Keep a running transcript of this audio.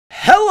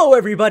Hello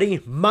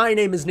everybody, my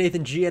name is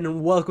Nathan G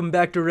and welcome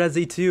back to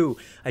Resi 2.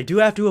 I do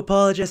have to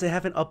apologize, I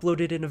haven't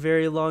uploaded in a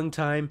very long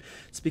time.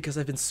 It's because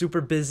I've been super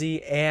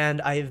busy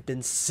and I have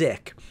been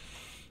sick.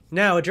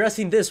 Now,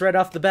 addressing this right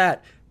off the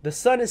bat, the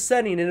sun is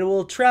setting and it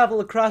will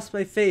travel across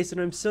my face and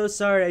I'm so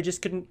sorry I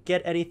just couldn't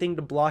get anything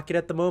to block it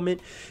at the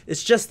moment.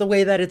 It's just the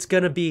way that it's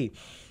gonna be.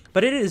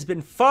 But it has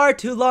been far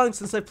too long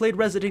since I played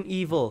Resident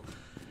Evil.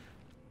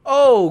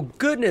 Oh,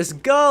 goodness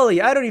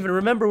golly, I don't even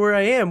remember where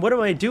I am. What am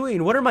I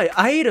doing? What are my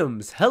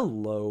items?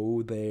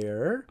 Hello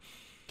there.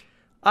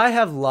 I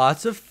have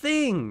lots of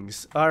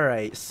things.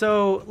 Alright,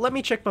 so let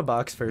me check my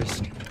box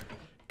first.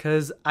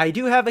 Because I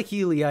do have a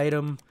Healy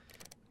item.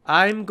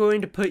 I'm going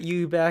to put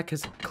you back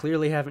because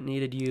clearly haven't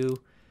needed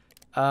you.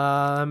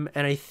 And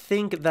I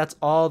think that's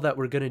all that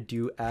we're going to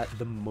do at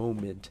the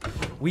moment.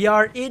 We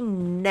are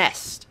in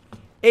Nest.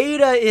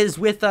 Ada is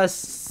with us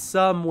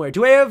somewhere.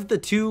 Do I have the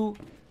two?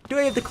 Do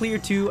I have the clear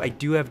 2? I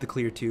do have the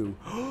clear 2.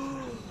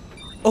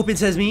 Open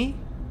Sesame.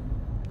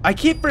 I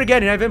keep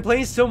forgetting. I've been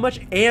playing so much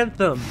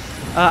Anthem.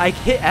 I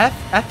hit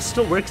F. F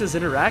still works as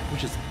interact,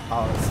 which is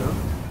awesome.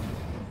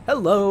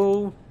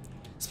 Hello.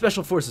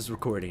 Special Forces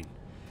recording.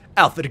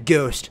 Alpha to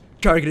Ghost.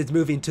 Target is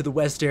moving to the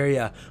west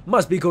area.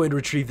 Must be going to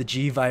retrieve the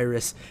G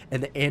virus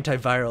and the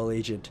antiviral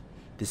agent.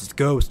 This is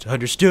Ghost.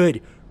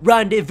 Understood.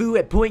 Rendezvous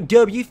at point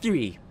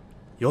W3.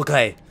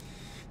 Okay.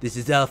 This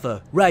is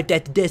Alpha. Arrived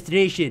at the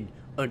destination.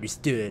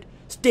 Understood.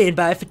 Stand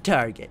by for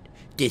target.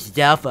 This is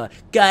Alpha.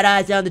 Got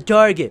eyes on the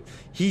target.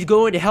 He's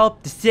going to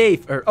help the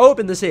safe, or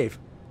open the safe.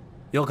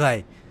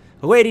 Okay.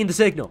 Awaiting the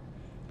signal.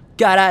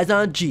 Got eyes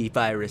on G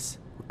virus.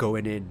 We're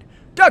going in.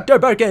 Dr.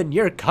 Birkin,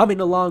 you're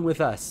coming along with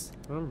us.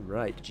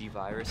 Alright. G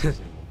virus is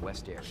in the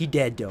west area. He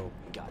dead though.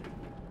 Got it.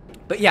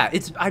 But yeah,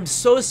 I'm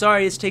so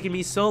sorry it's taken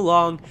me so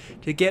long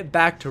to get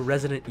back to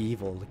Resident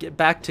Evil, to get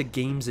back to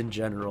games in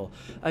general.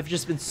 I've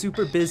just been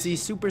super busy,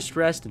 super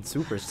stressed, and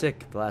super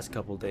sick the last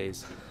couple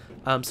days.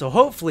 So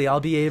hopefully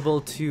I'll be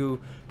able to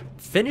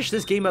finish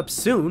this game up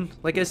soon.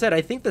 Like I said,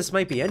 I think this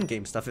might be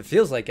endgame stuff. It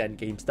feels like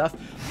endgame stuff.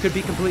 Could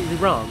be completely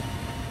wrong.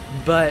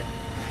 But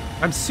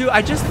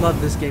I just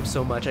love this game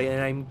so much,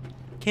 and I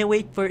can't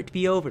wait for it to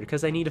be over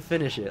because I need to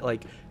finish it.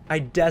 Like, I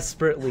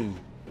desperately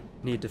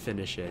need to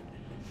finish it.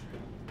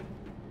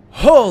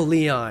 Oh,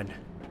 Leon!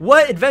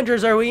 What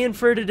adventures are we in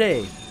for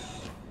today?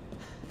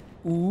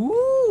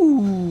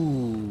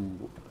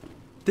 Ooh!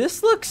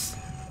 This looks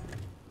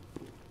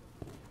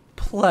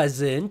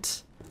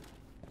pleasant.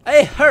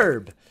 A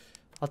herb!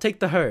 I'll take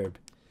the herb.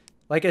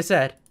 Like I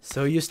said,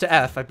 so used to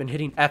F. I've been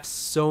hitting F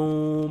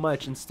so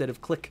much instead of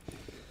click.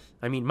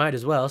 I mean, might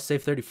as well.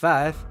 Save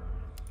 35.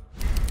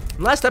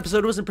 Last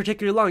episode wasn't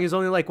particularly long. It was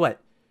only like, what?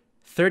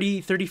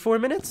 34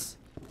 minutes?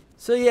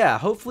 So yeah,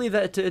 hopefully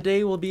that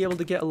today we'll be able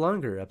to get a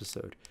longer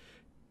episode.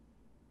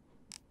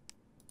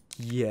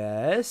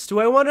 Yes. Do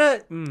I want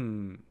to?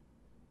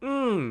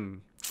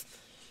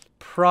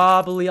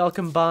 Probably I'll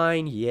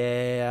combine.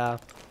 Yeah.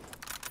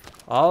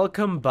 I'll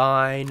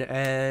combine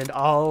and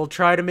I'll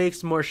try to make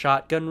some more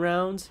shotgun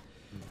rounds.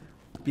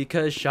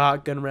 Because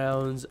shotgun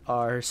rounds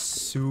are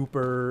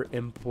super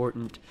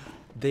important.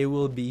 They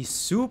will be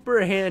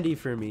super handy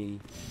for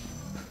me.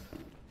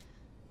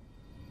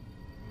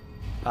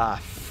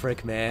 Ah,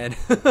 frick, man.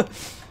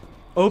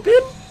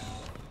 Open?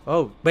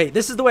 Oh, wait,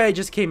 this is the way I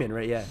just came in,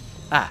 right? Yeah.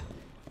 Ah.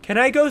 Can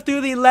I go through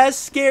the less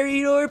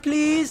scary door,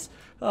 please?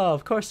 Oh,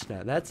 of course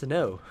not. That's a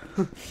no.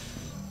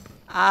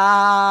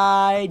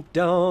 I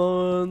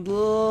don't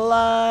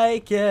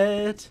like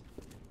it.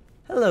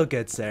 Hello,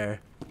 good sir.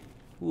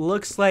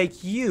 Looks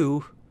like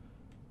you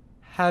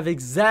have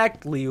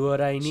exactly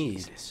what I need.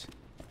 Jesus.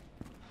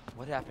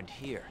 What happened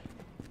here?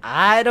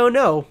 I don't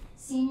know.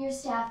 Senior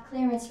staff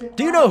clearance required.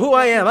 Do you know who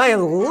I am? I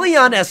am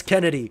Leon S.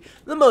 Kennedy,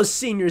 the most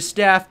senior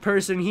staff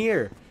person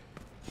here.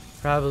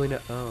 Probably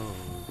not.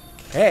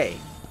 Okay.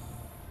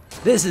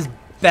 This is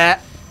bad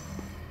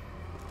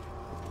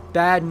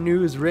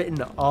news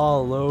written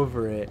all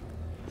over it.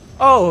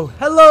 Oh,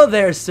 hello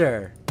there,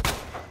 sir.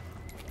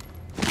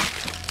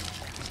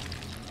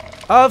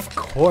 Of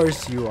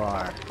course you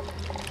are.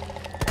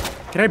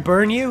 Can I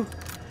burn you?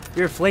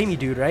 You're a flamey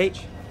dude, right?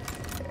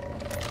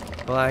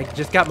 Well, I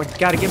just gotta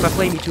get my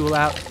flamey tool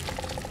out.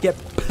 Get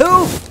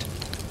poofed!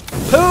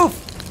 Poof!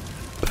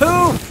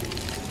 Poof!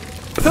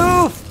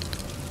 Poof!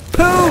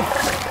 Poof!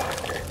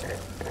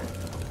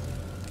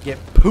 Get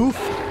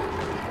poofed?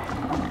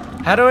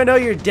 How do I know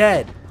you're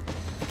dead?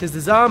 Because the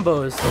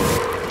zombos,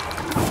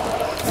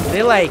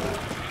 they like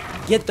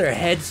get their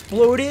heads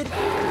exploded.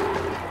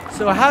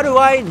 So how do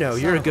I know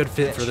you're a good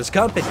fit for this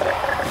company?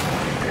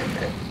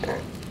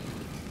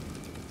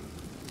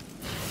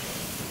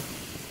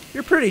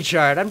 You're pretty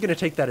charred. I'm gonna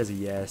take that as a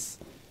yes.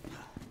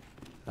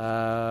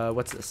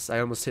 What's this? I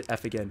almost hit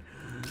F again.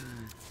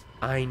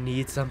 I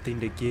need something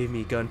to give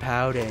me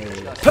gunpowder.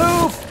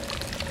 Poof!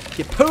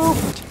 Get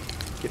poofed!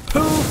 Get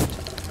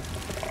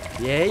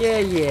poofed! Yeah, yeah,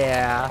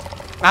 yeah.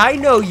 I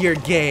know your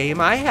game.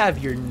 I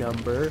have your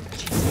number.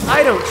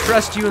 I don't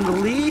trust you in the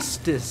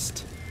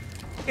leastest.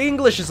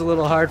 English is a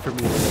little hard for me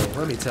today,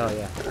 let me tell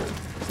you.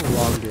 It's a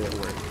long day at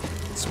work.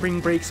 spring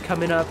break's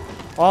coming up.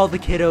 All the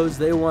kiddos,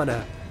 they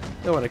wanna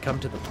come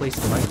to the place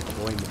of my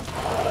employment.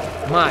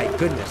 My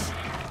goodness.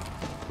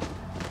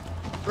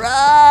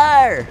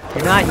 Roar!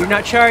 You're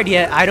not charred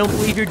yet. I don't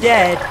believe you're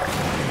dead.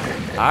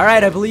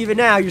 Alright, I believe it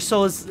now. Your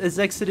soul has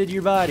exited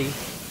your body.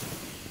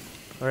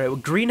 Alright, well,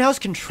 greenhouse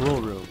control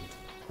room.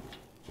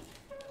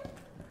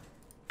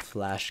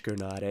 Flash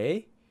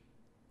grenade.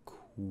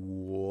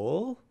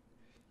 Cool.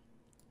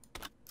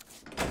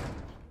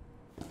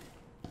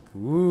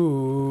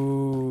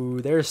 Ooh,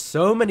 there's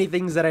so many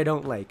things that I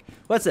don't like.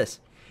 What's this?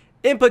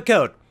 Input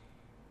code.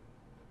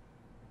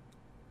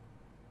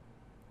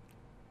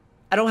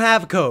 I don't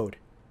have a code.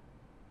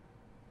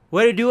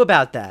 What do I do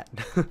about that?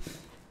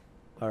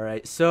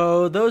 Alright,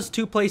 so those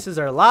two places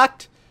are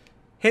locked.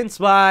 Hence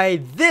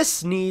why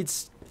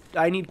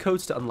I need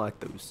codes to unlock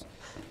those.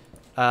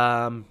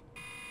 I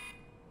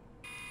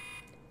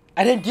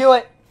didn't do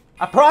it.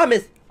 I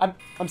promise.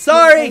 I'm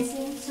sorry.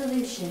 Replacing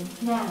solution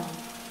now.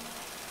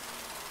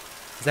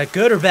 Is that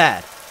good or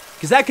bad?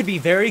 Because that could be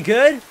very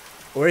good,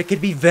 or it could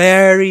be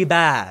very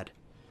bad.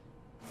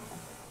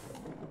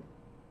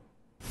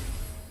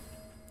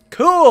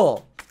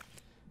 Cool.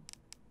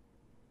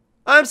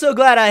 I'm so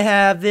glad I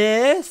have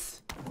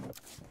this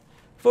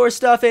for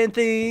stuff and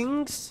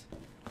things.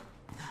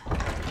 Oh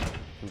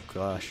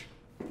gosh.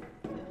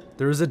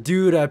 There's a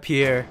dude up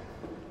here.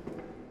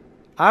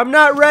 I'm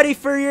not ready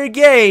for your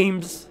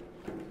games.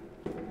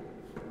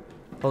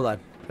 Hold on.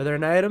 Are there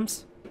any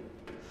items?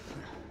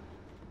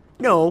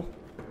 No.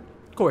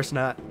 Of course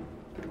not.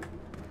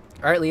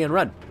 Alright, Leon,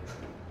 run.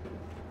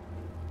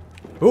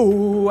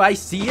 Ooh, I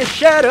see a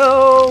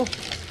shadow.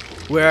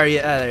 Where are you?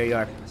 Ah, there you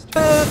are.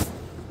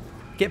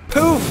 Get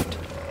poofed.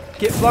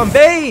 Get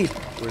flambéed.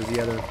 Where's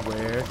the other?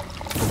 Where?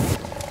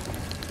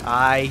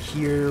 I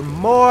hear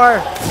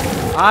more.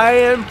 I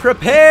am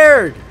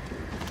prepared.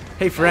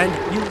 Hey, friend.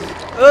 You.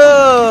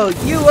 Oh,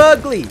 you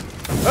ugly.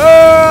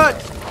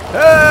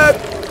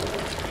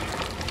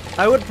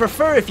 I would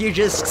prefer if you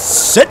just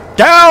sit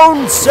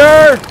down,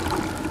 sir.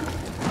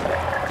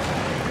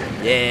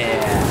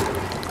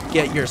 Yeah.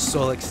 Get your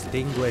soul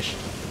extinguished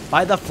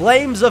by the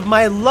flames of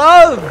my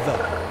love,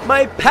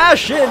 my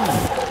passion.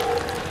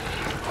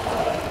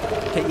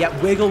 Okay, yeah,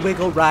 wiggle,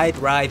 wiggle, writhe,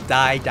 writhe,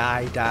 die,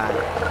 die,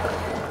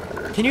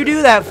 die. Can you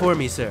do that for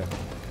me, sir?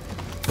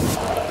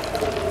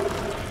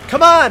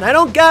 Come on, I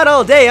don't got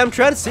all day. I'm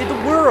trying to save the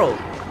world.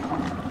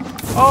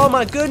 Oh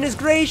my goodness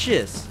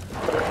gracious.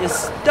 You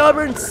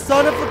stubborn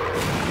son of a...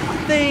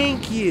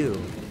 Thank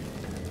you.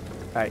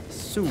 Alright,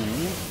 so...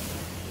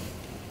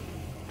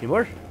 Any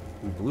more?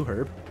 Ooh, blue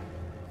herb.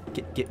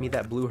 Get me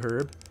that blue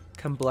herb.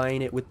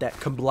 Combine it with that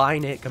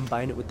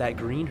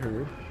green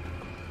herb.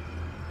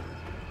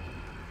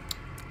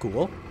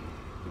 Cool.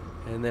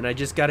 And then I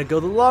just gotta go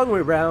the long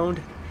way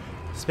round.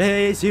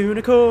 Space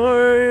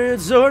unicorn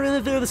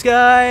soaring through the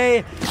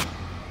sky.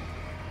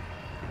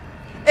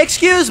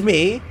 Excuse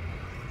me.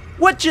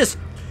 What just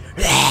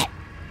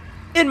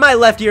in my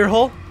left ear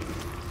hole?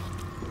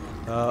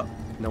 Nope.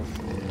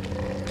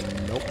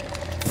 Nope.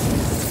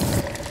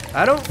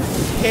 I don't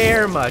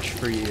care much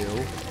for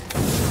you.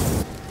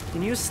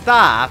 Can you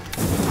stop?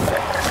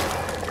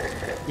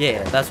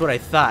 Yeah, that's what I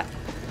thought.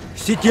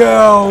 Sit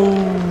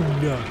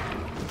down.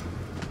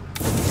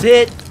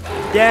 Sit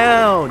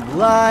down.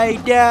 Lie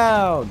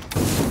down.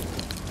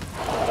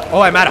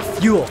 Oh, I'm out of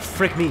fuel.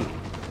 Frick me.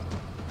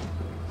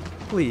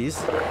 Please.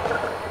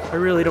 I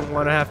really don't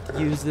want to have to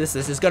use this.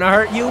 This is gonna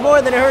hurt you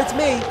more than it hurts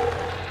me.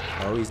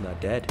 Oh, he's not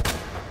dead.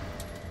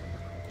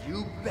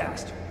 You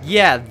bastard.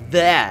 Yeah,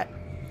 that.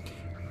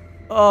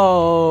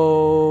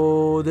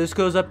 Oh, this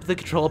goes up to the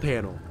control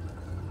panel.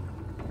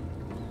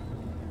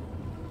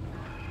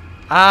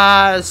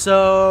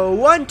 So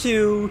 1,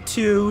 2,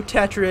 2,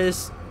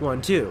 Tetris,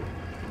 1, 2.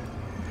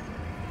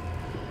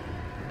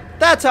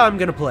 That's how I'm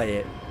gonna play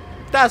it.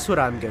 That's what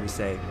I'm gonna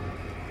say.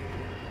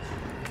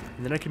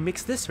 And then I can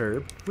mix this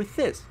herb with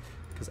this,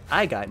 because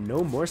I got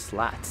no more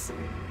slots.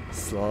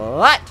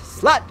 Slot,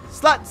 slot,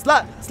 slot,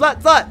 slot,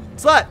 slot, slot,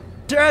 slot.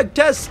 Drug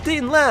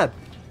testing lab.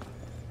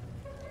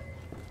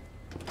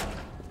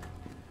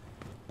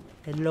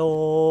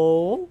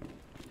 Hello?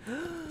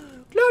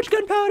 Large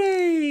gun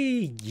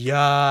party!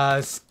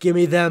 Yes,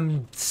 gimme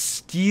them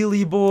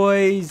steely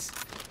boys.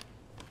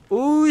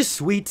 Ooh,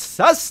 sweet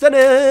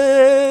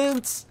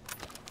sustenance.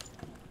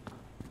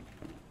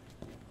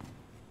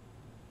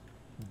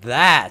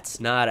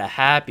 That's not a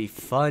happy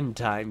fun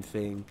time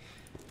thing.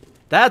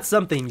 That's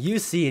something you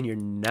see in your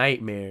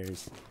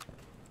nightmares.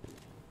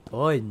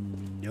 Oh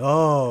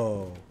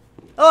no.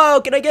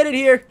 Oh, can I get it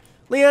here?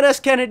 Leon S.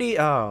 Kennedy.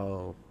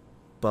 Oh,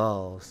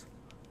 balls.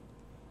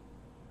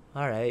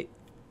 Alright.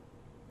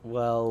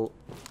 Well,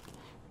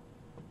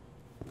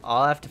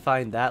 I'll have to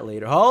find that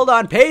later. Hold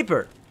on,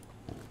 paper!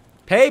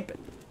 Paper!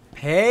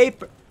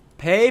 Paper!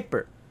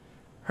 Paper!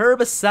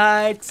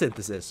 Herbicide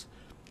synthesis.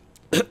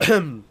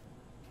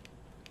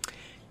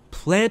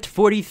 Plant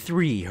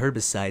 43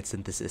 herbicide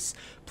synthesis.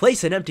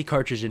 Place an empty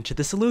cartridge into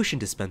the solution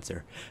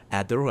dispenser.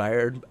 Add the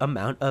required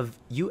amount of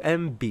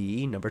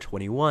UMB number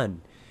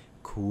 21.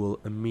 Cool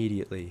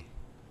immediately.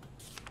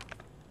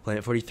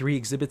 Planet 43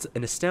 exhibits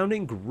an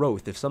astounding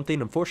growth. If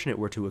something unfortunate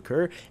were to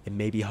occur, it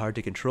may be hard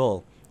to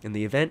control. In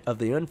the event of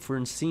the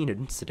unforeseen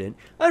incident...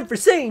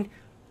 Unforeseen?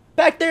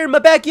 Back there in my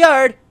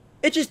backyard,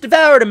 it just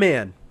devoured a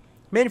man.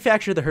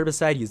 Manufacture the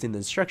herbicide using the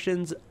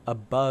instructions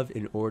above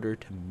in order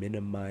to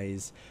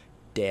minimize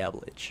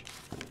damage.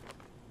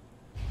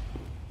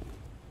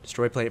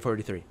 Destroy Planet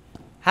 43.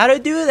 How to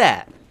do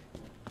that?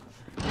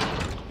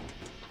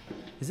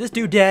 Is this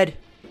dude dead?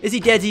 Is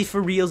he deadsies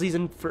for realsies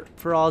and for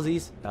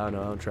allsies? I don't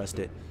know. I don't trust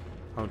it.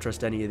 I don't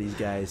trust any of these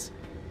guys.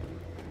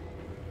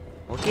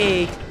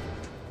 Okay.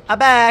 I'm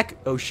back.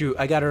 Oh, shoot.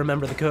 I gotta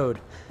remember the code.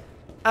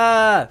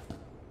 How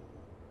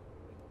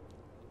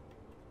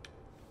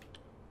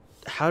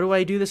do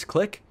I do this?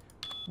 Click.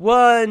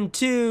 1,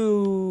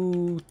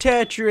 2.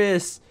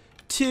 Tetris.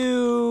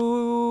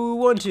 2,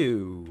 1,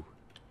 2.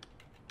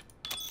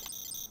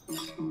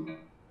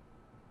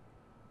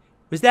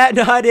 Was that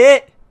not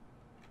it?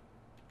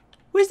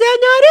 Was that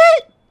not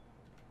it?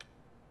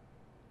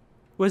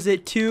 Was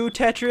it 2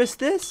 Tetris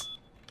this?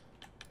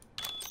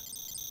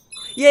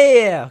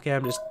 Yeah. Okay,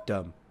 I'm just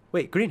dumb.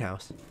 Wait,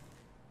 greenhouse.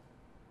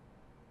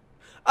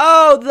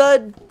 Oh,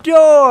 the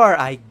door.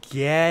 I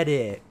get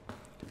it.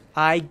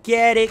 I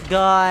get it,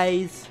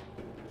 guys.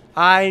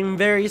 I'm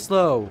very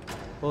slow.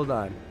 Hold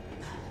on.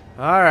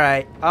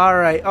 Alright.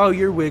 Oh,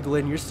 you're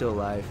wiggling. You're still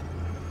alive.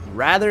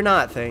 Rather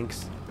not,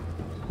 thanks.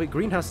 Wait,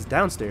 greenhouse is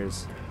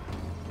downstairs.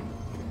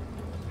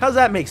 How does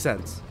that make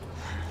sense?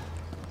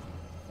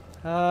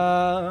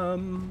 I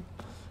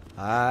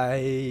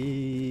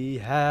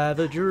have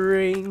a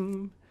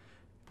dream.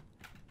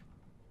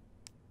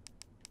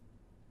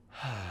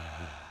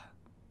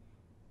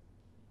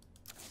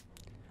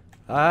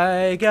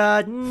 I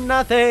got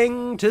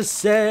nothing to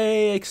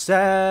say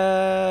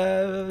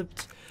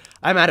except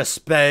I'm out of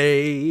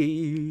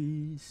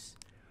space.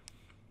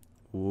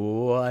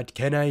 What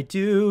can I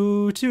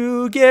do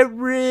to get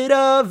rid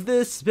of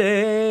this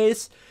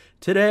space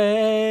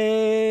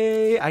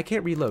today? I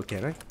can't reload,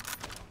 can I?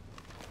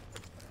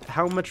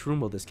 How much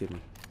room will this give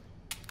me?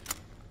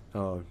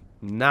 Oh,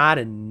 not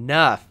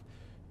enough.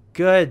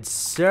 Good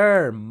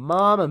sir,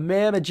 mama,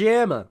 mama,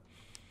 jamma.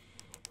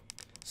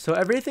 So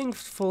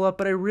everything's full up,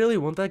 but I really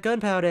want that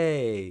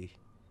gunpowder.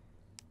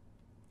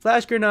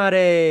 Flash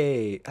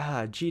grenade.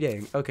 Ah,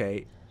 G-dang.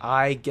 Okay,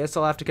 I guess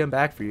I'll have to come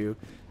back for you.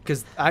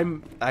 Because I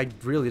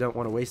really don't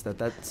want to waste that.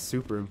 That's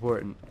super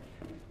important.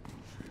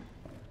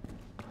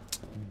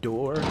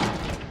 Door.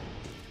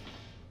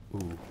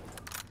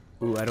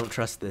 Ooh, I don't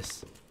trust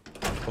this.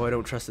 Oh, I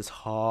don't trust this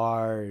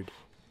hard.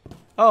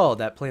 Oh,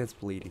 that plant's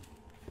bleeding.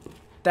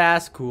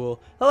 That's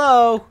cool.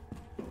 Hello.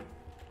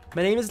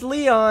 My name is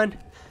Leon.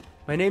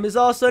 My name is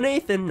also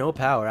Nathan. No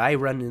power. I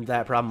run into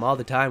that problem all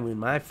the time with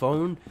my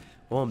phone.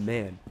 Oh,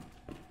 man.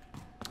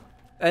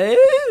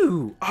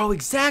 Ooh. Oh,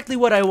 exactly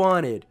what I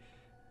wanted.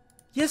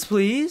 Yes,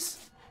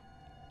 please.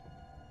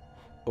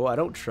 Oh, I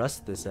don't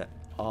trust this at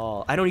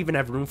all. I don't even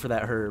have room for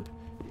that herb.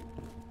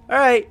 All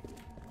right.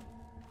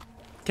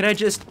 Can I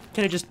just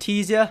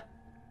tease ya?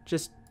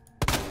 Just.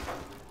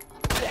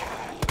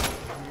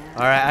 All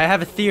right. I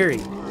have a theory.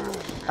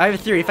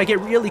 If I get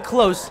really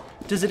close,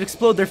 does it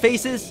explode their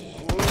faces?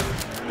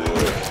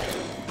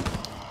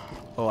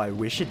 Oh, I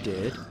wish it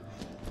did.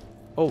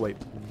 Oh, I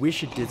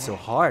wish it did so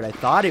hard. I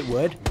thought it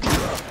would.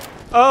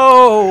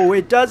 Oh,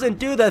 it doesn't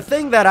do the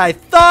thing that I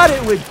thought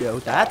it would do.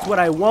 That's what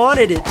I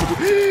wanted it to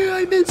do.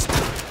 I missed.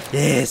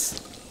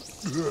 Yes.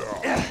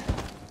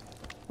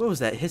 What was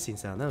that hissing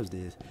sound? That was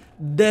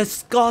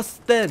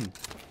disgusting.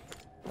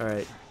 All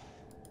right.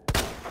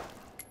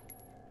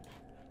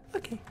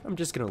 Okay, I'm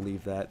just gonna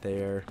leave that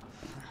there.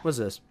 What's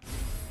this?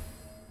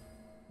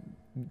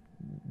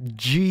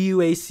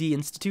 GUAC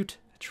Institute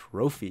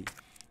trophy.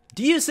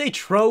 Do you say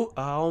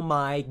Oh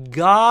my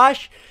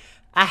gosh.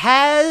 I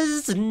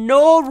has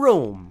no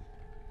room.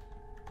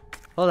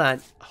 Hold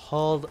on.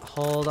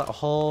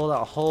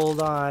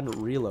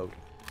 Reload.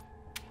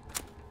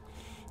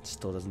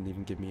 Still doesn't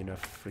even give me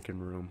enough freaking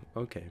room.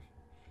 Okay.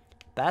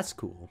 That's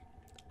cool.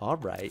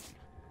 Alright.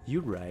 You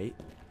right.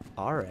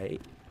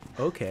 Alright.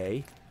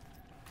 Okay.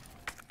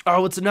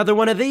 Oh, it's another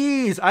one of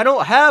these. I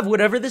don't have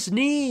whatever this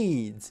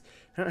needs.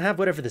 I don't have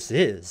whatever this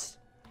is.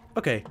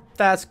 Okay.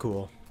 That's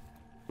cool.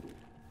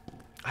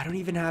 I don't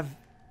even have...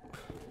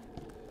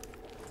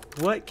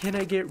 What can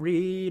I get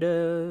rid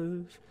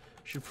of?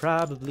 Should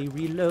probably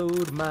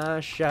reload my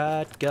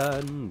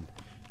shotgun.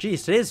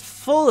 Jeez, today's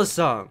full of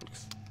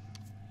songs.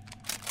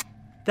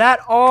 That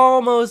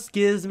almost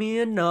gives me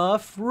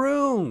enough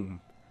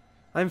room.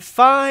 I'm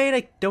fine.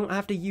 I don't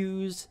have to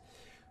use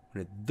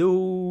one of those.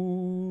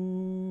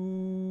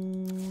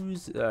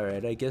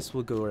 Alright, I guess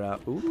we'll go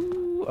around.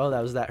 Ooh. Oh,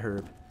 that was that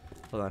herb.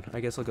 Hold on. I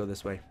guess I'll go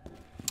this way.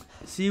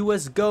 See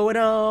what's going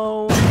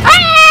on.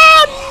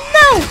 Ah!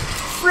 No!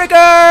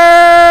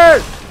 Fricker!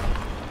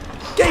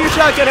 Get your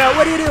shotgun out.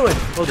 What are you doing?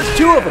 Oh, there's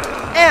 2 of them.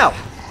 Ow!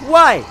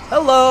 Why?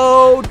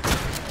 Hello!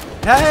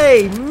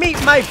 Hey,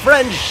 meet my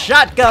friend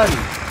Shotgun.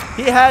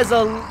 He has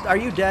a... Are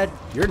you dead?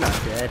 You're not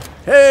dead.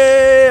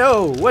 Hey,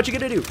 oh, what you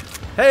gonna do?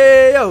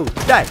 Hey, oh,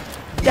 die.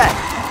 Die.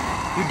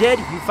 You dead?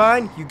 You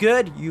fine? You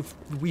good?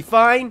 We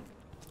fine?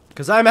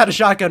 Because I'm out of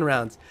shotgun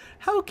rounds.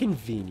 How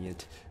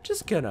convenient.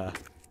 Just gonna...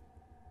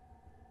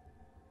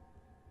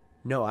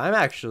 No, I'm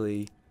actually...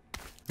 You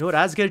know what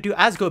I was gonna do?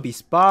 I was gonna be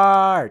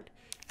smart.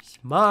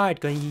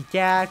 Smart. Gonna eat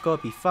that.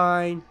 Gonna be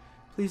fine.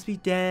 Please be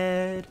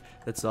dead.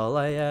 That's all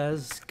I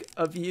ask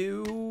of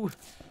you.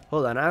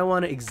 Hold on. I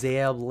want to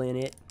examine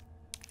it.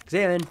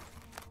 Examine.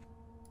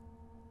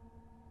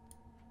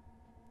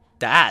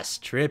 That's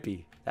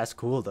trippy. That's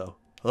cool, though.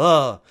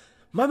 Oh,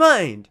 my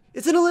mind.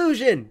 It's an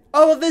illusion.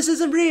 All of this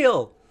isn't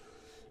real.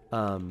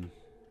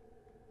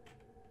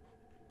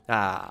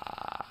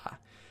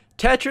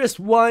 Tetris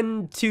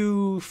 1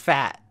 too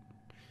fat.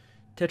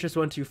 Tetris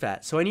 1 too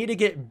fat. So I need to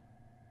get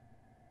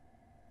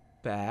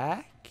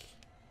back?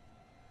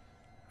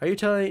 Are you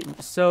telling...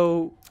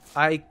 So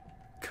I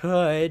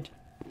could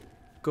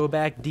go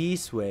back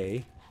this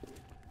way.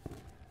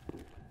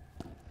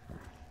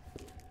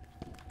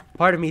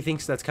 Part of me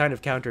thinks that's kind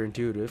of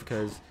counterintuitive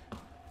because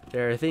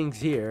there are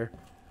things here,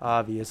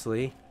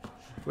 obviously.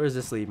 Where does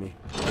this lead me?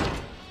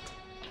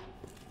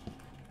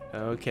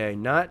 Okay,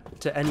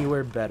 not to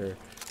anywhere better.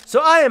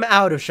 So I am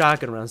out of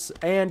shotgun rounds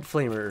and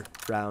flamer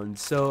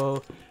rounds.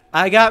 So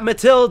I got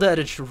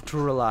Matilda to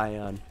rely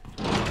on.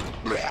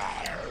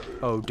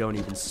 Oh, don't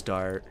even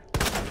start.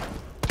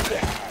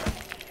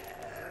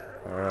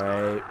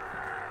 Alright.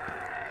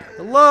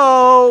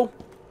 Hello?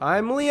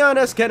 I'm Leon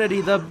S.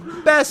 Kennedy, the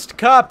best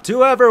cop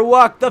to ever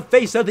walk the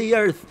face of the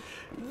earth.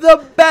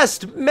 The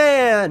best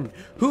man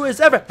who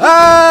has ever... Hi!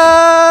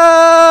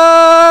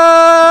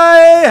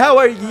 How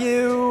are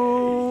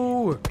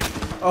you?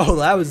 Oh,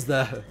 that was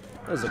a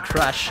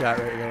crash shot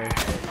right there.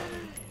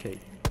 Okay,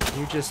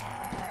 you just...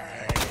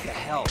 What the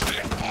hell?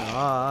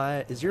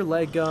 Is your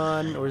leg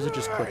gone, or is it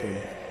just clicking?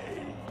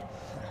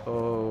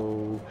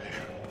 Oh,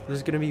 this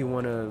is gonna be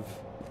one of...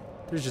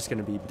 There's just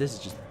gonna be... This is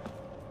just...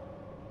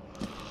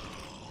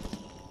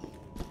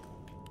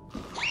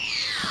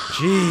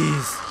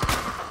 Jeez.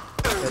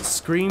 That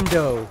scream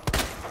dough.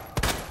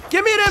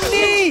 Give me them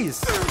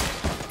knees!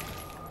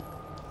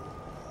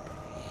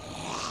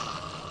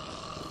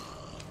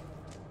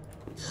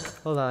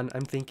 Hold on,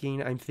 I'm thinking.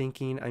 Can't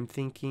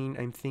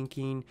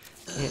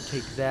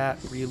take that.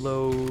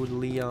 Reload,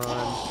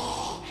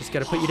 Leon. Just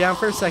gotta put you down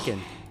for a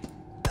second.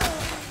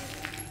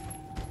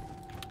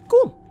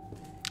 Cool.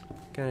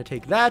 Gonna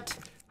take that.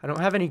 I don't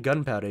have any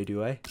gunpowder,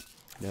 do I?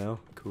 No?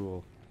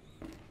 Cool.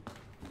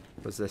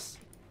 What's this?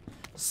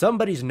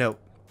 Somebody's note.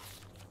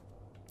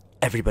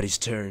 Everybody's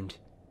turned.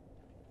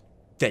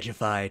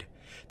 Vegified.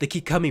 They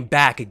keep coming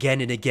back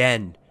again and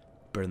again.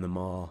 Burn them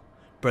all.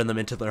 Burn them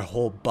until their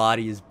whole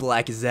body is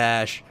black as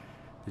ash.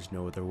 There's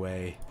no other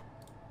way.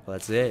 Well,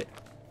 that's it.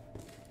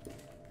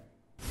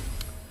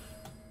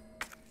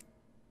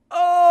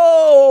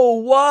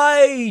 Oh,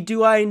 why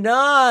do I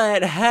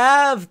not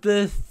have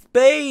the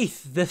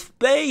space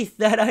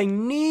that I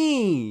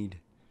need?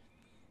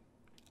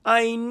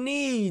 I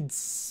need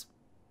space.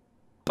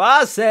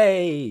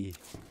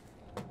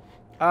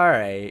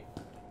 Alright.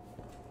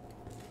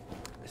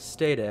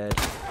 Stay dead.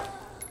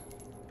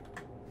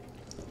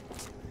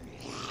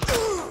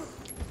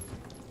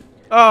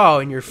 Oh,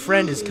 and your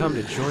friend has come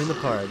to join the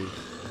party.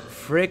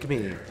 Frick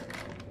me.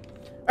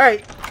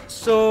 Alright,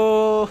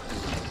 so...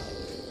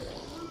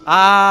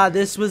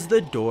 this was the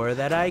door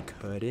that I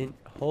couldn't...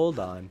 Hold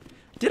on.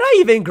 Did I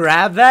even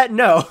grab that?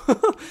 No.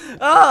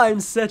 I'm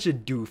such a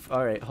doof.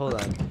 Alright, hold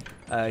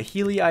on.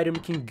 Healy item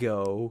can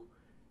go.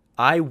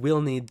 I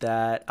will need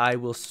that. I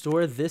will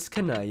store this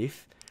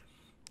knife.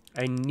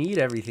 I need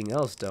everything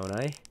else, don't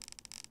I?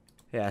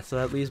 Yeah, so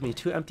that leaves me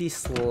 2 empty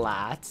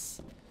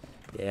slots.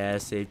 Yeah,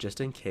 save just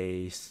in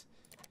case.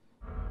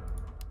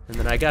 And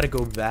then I gotta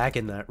go back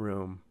in that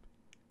room.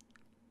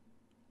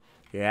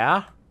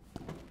 Yeah?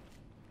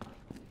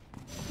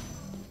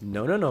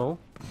 No, no, no.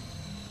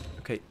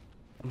 Okay.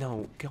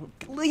 No, go,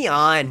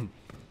 Leon!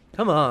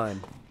 Come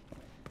on.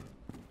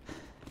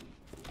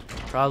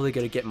 Probably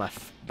gonna get my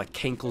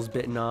cankles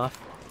bitten off.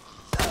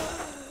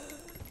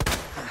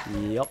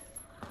 Yep.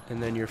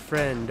 And then your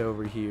friend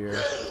over here.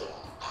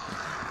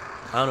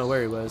 I don't know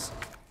where he was.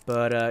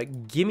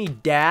 But, give me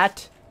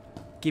that.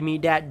 Give me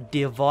that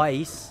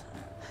device.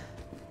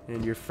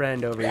 And your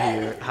friend over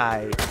here.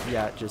 Hi.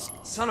 Yeah, just...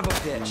 Son of a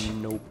bitch.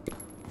 Nope.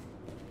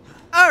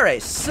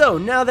 Alright, so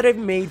now that I've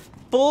made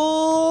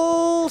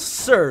full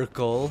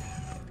circle...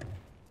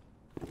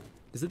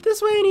 Is it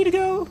this way I need to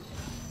go?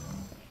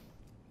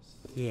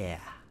 Yeah.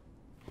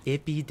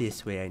 It be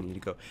this way I need to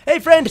go. Hey,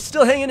 friend!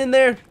 Still hanging in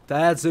there?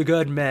 That's a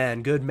good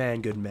man. Good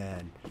man, good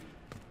man.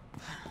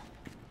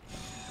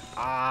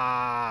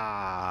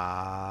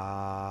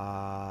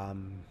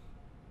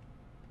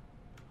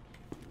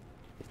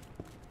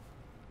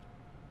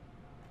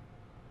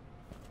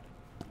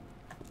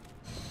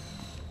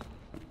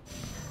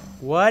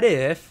 What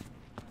if,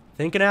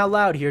 thinking out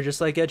loud here just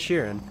like Ed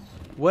Sheeran,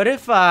 what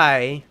if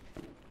I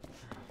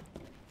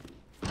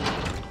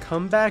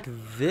come back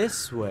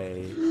this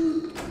way?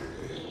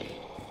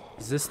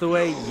 Is this the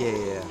way?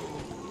 Yeah.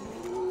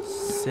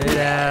 Sit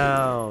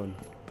down.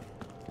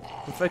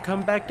 If I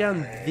come back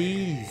down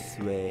this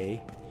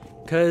way,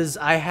 because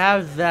I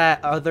have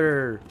that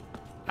other,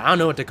 I don't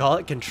know what to call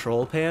it,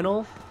 control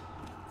panel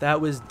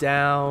that was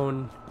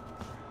down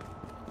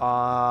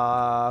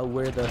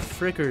where the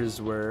frickers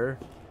were,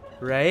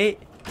 right?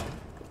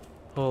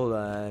 Hold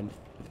on.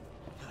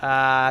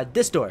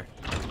 This door.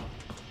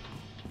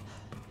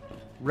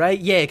 Right?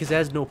 Yeah, because it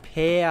has no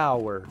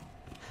power.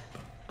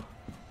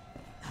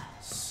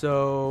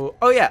 So,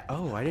 oh yeah.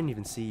 Oh, I didn't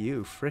even see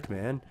you. Frick,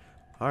 man.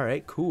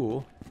 Alright,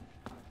 cool.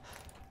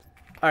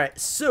 Alright,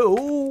 so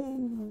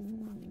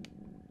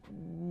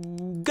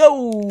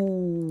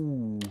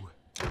go!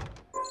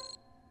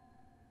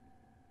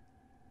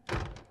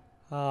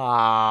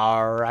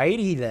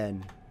 Alrighty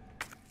then.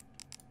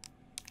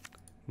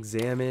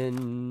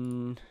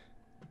 Examine.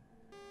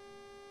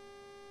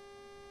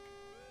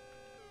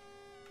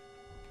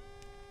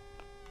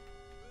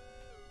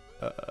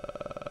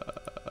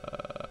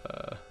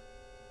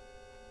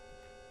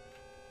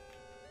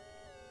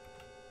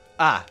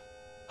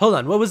 Hold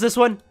on. What was this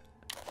one?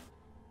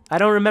 I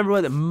don't remember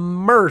what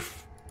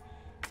Murph.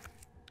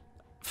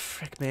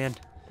 Frick, man.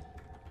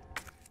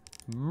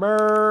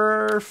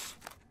 Murph.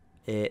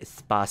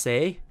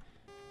 Espace.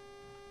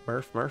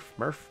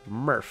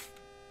 Murph.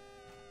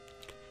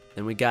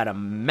 Then we gotta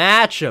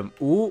match them.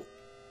 Ooh.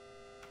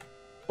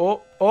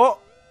 Oh.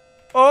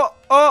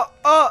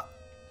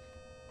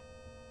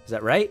 Is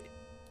that right?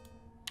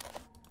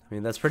 I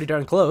mean, that's pretty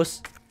darn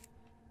close.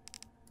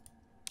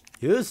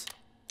 Yes.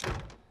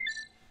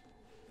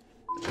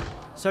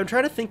 So I'm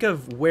trying to think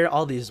of where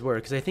all these were,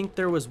 because I think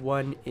there was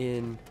one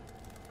in,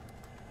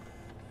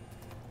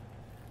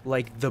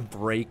 like, the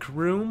break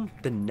room?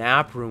 The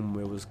nap room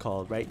it was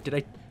called, right? Did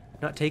I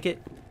not take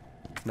it?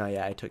 No,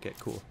 yeah, I took it.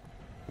 Cool.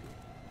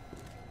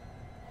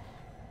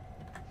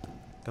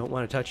 Don't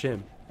want to touch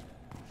him.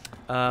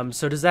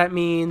 So does that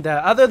mean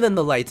that, other than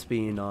the lights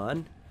being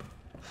on,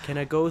 can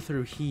I go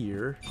through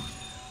here?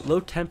 Low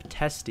temp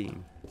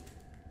testing.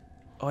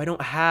 Oh, I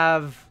don't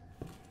have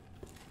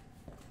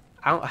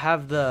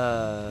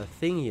the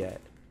thing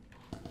yet.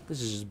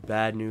 This is just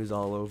bad news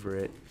all over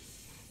it.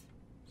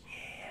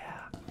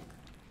 Yeah.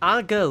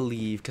 I'm gonna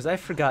leave because I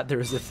forgot there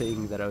was a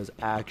thing that I was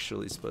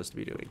actually supposed to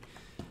be doing.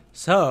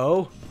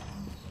 So,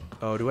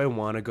 oh, do I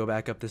want to go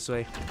back up this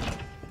way?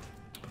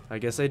 I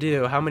guess I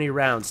do. How many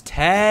rounds?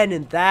 10,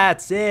 and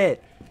that's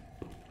it.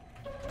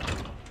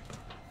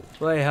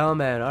 Play hell,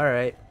 man. All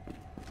right.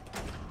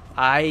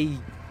 I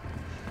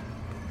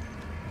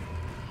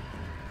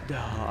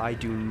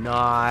do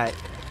not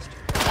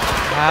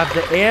have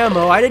the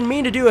ammo. I didn't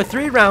mean to do a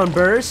 3-round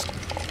burst.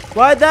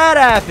 Why'd that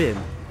happen?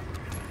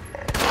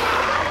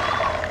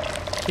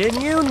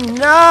 Can you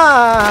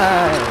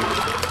not?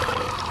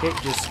 It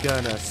just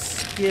gonna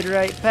skid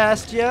right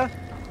past ya.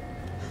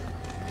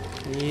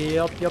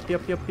 Yup. Frick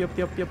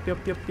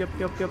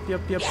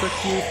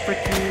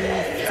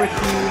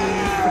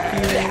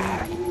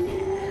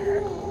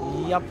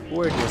you. Yup,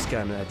 we're just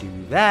gonna do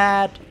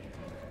that.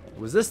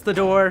 Was this the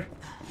door?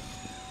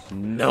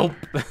 Nope.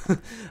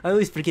 I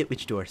always forget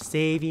which door.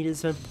 Saving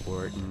is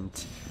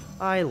important.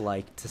 I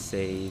like to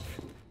save.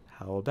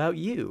 How about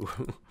you?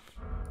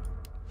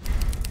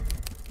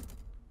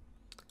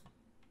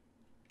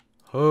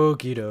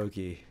 Okie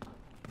dokie.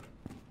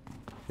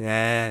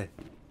 Nah,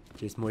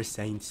 just more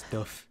science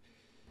stuff.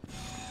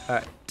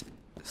 Alright.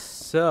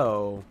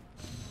 So,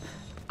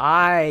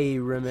 I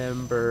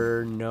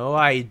remember. No,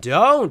 I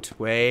don't.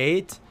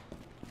 Wait.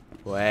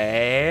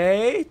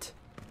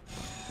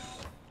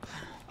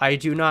 I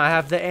do not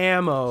have the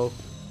ammo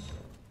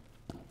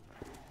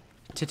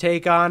to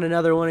take on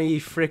another one of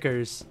you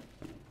frickers.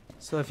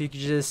 So if you could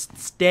just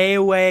stay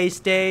away,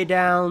 stay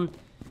down,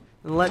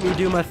 and let me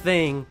do my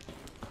thing,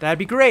 that'd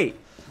be great.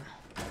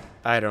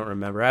 I don't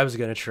remember. I was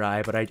gonna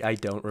try, but I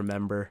don't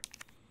remember.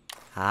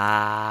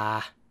 Tetris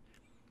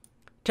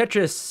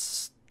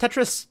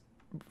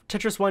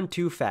 1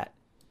 too fat.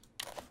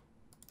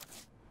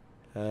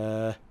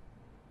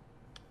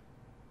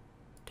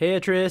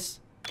 Tetris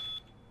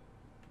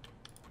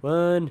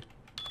 1,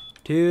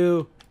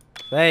 2,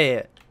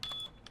 fat.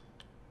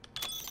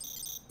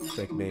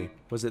 Frick me.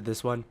 Was it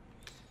this one?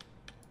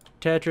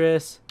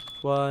 Tetris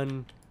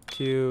 1,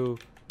 2,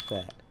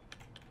 fat.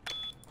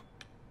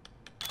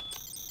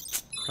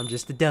 I'm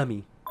just a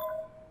dummy.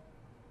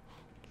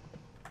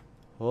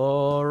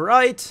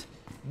 Alright.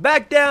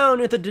 Back down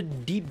at the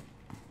deep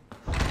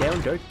down,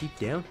 dark, deep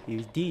down.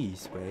 Use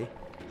these way.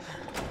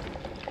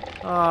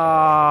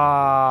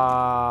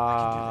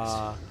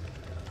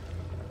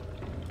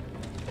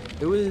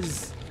 It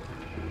was...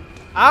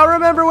 I don't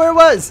remember where it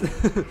was.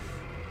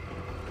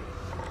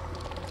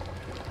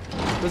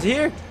 Was it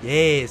here?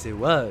 Yes, it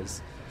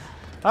was.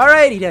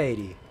 Alrighty,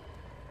 dighty.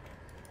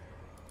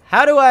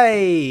 How do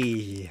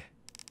I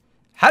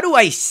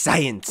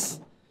science?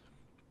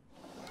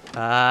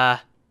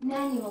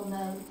 Manual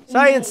mode.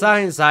 Science.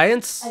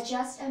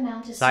 Adjust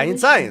amount of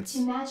Science.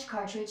 to match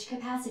cartridge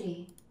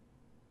capacity.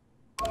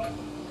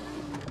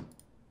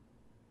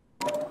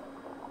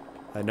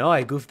 I know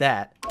I goofed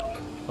that.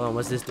 Hold on,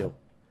 what's this do?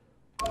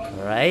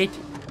 Alright.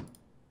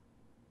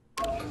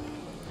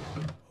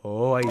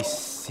 Oh, I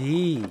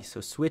see. So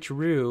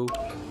switcheroo.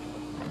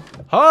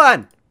 Hold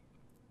on.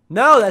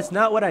 No, that's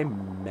not what I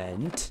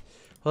meant.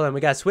 Hold on,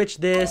 we gotta switch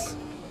this.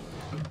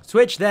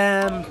 Switch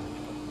them.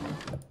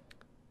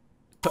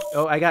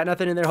 Oh, I got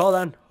nothing in there. Hold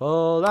on.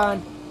 Hold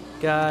on.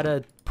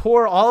 Gotta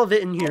pour all of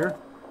it in here.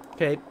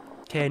 Okay.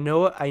 Okay,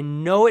 I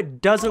know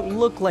it doesn't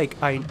look like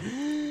I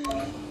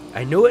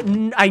know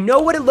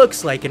what it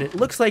looks like, and it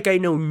looks like I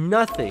know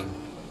nothing.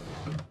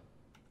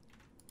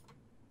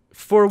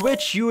 For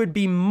which you would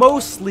be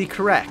mostly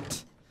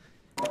correct.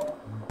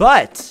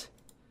 But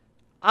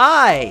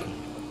I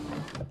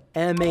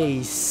am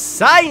a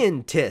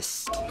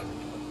scientist.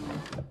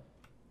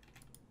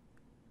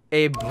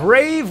 A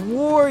brave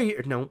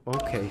warrior. No,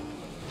 okay.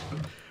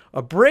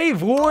 A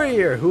brave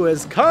warrior who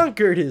has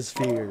conquered his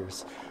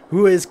fears.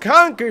 Who has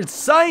conquered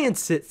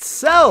science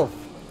itself.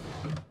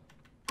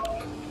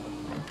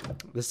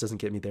 This doesn't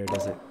get me there,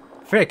 does it?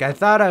 Frick, I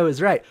thought I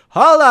was right.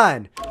 Hold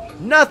on.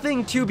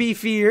 Nothing to be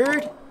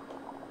feared.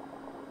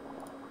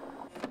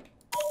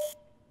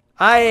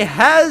 I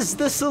has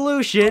the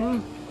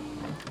solution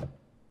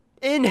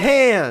in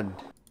hand.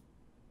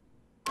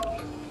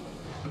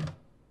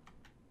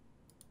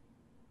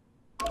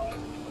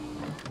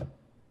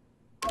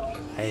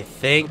 I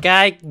think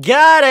I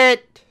got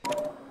it.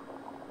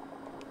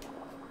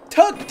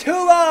 Took too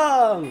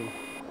long.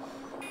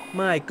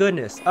 My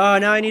goodness. Oh,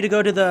 now I need to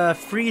go to the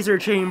freezer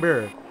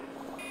chamber.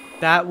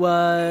 That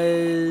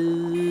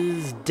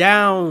was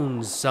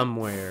down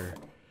somewhere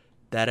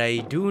that I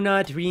do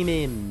not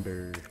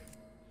remember.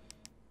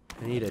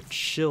 I need to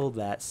chill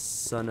that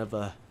son of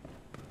a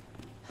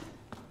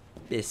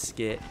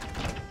biscuit.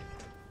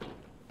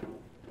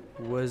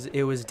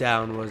 It was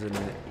down, wasn't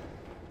it?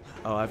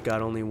 Oh, I've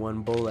got only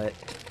one bullet.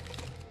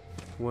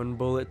 One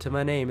bullet to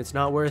my name. It's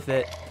not worth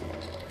it.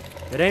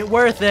 It ain't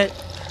worth it.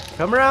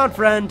 Come around,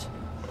 friend.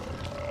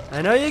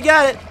 I know you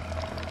got it.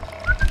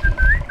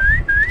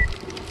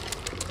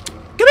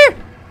 Come here.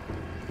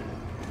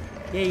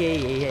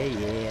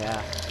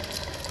 Yeah.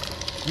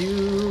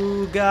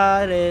 You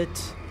got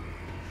it.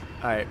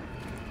 Alright.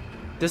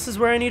 This is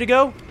where I need to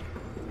go?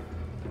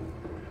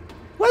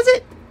 Was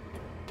it?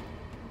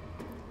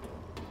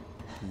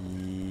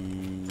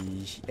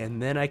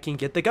 And then I can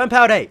get the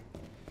gunpowder.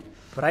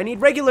 But I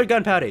need regular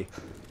gunpowder.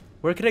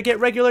 Where can I get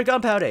regular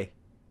gunpowder?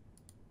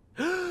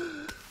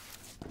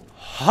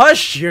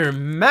 Hush your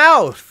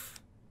mouth!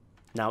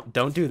 No,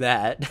 don't do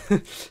that.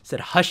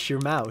 Said hush your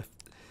mouth.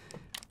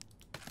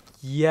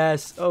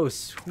 Yes. Oh,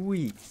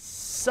 sweet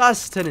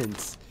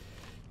sustenance.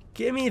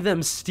 Give me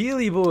them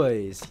steely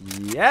boys.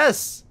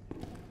 Yes.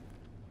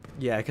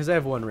 Yeah, because I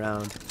have one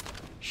round.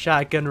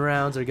 Shotgun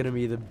rounds are going to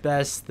be the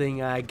best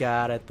thing I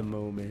got at the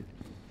moment.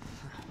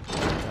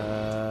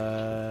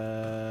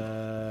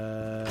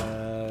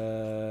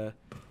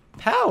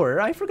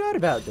 Power? I forgot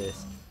about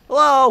this.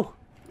 Hello?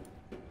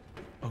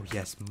 Oh,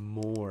 yes,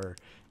 more.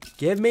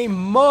 Give me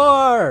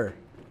more!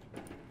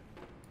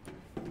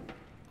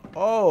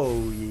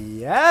 Oh,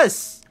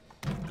 yes!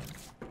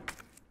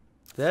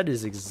 That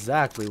is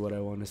exactly what I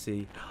want to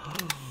see.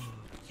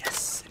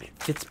 Yes, and it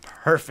fits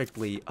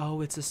perfectly.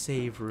 Oh, it's a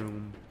save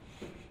room.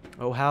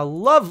 Oh, how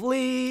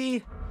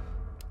lovely!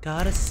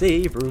 Got a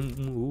save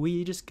room.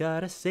 We just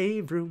got a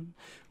save room.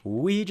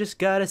 We just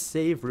got a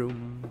save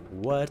room.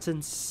 What's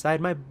inside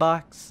my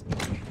box?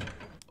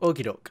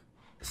 Okie doke.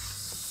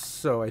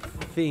 So I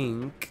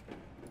think...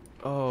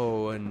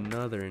 Oh,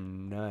 another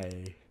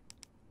knife.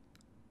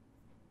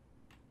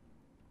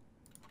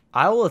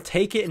 I will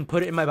take it and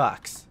put it in my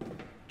box.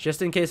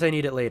 Just in case I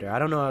need it later. I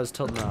don't know, I was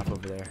tilting off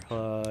over there.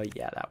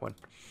 Yeah, that one.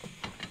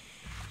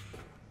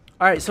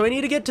 Alright, so I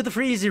need to get to the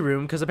freezy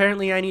room, because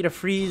apparently I need to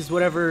freeze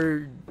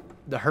whatever...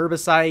 The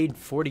herbicide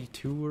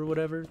 42 or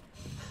whatever.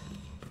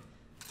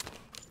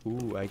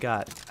 Ooh, I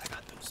got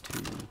those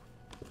two.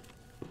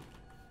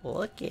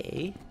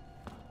 Okay.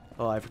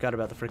 Oh, I forgot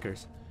about the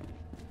frickers.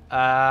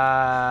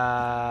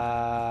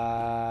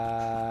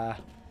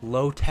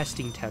 Low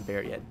testing temp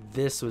area.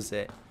 This was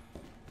it.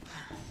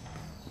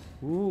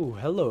 Ooh,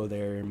 hello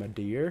there, my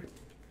dear.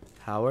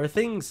 How are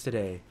things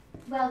today?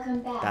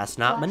 Welcome back. That's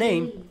not my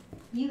name. Lee.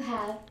 You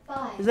have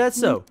 5. Is that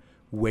so?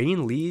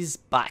 Wayne Lee's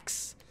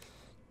box.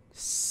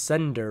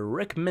 Sender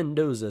Rick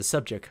Mendoza.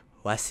 Subject.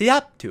 What's he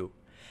up to?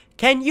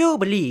 Can you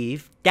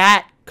believe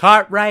that,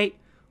 Cartwright?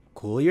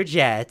 Cool your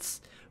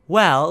jets.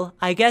 Well,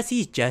 I guess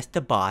he's just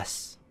the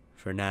boss.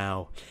 For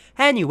now.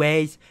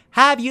 Anyways,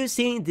 have you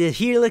seen the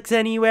helix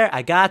anywhere?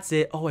 I got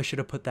it. Oh, I should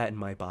have put that in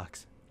my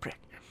box. Prick.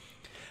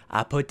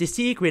 I put the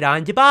secret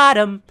on the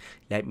bottom.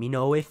 Let me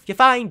know if you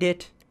find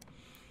it.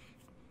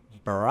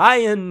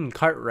 Brian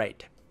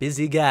Cartwright.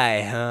 Busy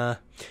guy, huh?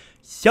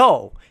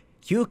 So,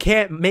 you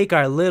can't make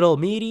our little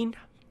meeting?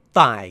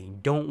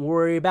 Fine, don't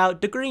worry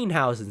about the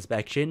greenhouse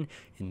inspection.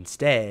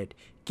 Instead,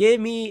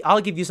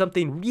 I'll give you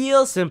something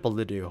real simple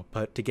to do.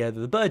 Put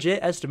together the budget,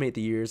 estimate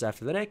the years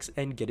after the next,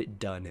 and get it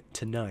done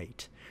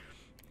tonight.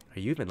 Are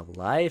you even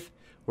alive?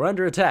 We're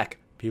under attack.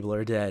 People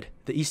are dead.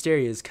 The east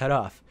area is cut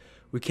off.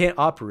 We can't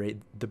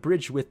operate the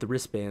bridge with the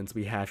wristbands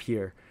we have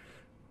here.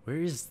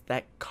 Where's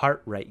that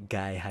Cartwright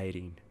guy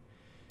hiding?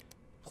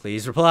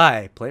 Please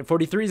reply. Plant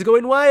 43 is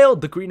going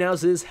wild. The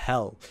greenhouse is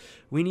hell.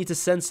 We need to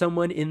send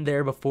someone in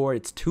there before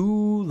it's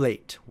too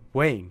late.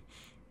 Wayne,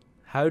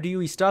 how do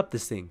we stop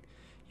this thing?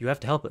 You have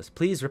to help us.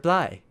 Please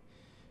reply.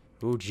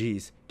 Oh,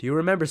 geez. Do you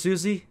remember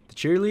Susie, the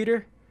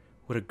cheerleader?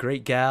 What a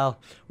great gal.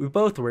 We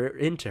both were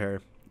into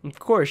her. Of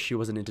course, she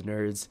wasn't into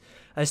nerds.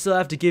 I still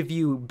have to give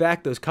you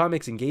back those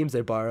comics and games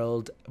I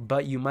borrowed,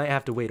 but you might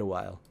have to wait a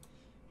while.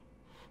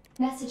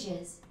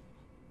 Messages.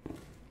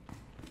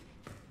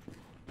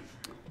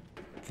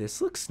 This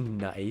looks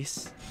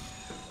nice.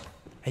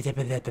 Oh,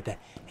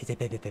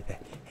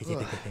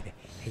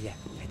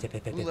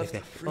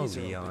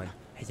 Leon.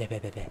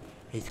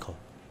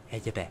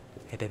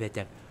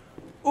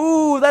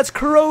 Ooh, that's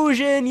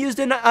corrosion used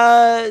in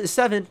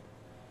 7.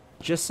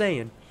 Just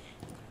saying.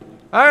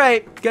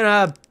 Alright,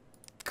 gonna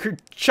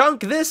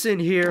chunk this in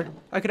here.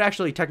 I could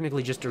actually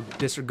technically just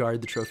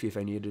disregard the trophy if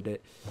I needed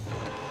it.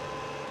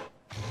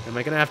 Am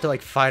I gonna have to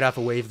like fight off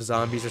a wave of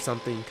zombies or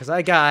something? Because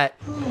I got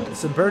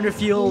some burner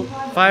fuel,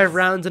 5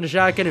 rounds in a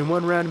shotgun, and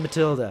 1 round of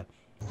Matilda.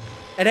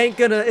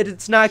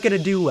 It's not gonna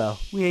do well.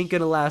 We ain't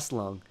gonna last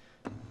long.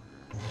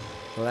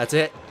 Well, that's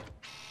it.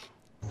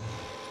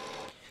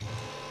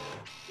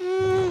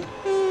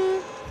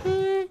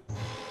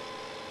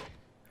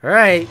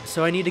 Alright,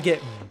 so I need to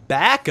get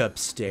back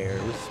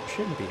upstairs.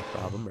 Shouldn't be a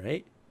problem,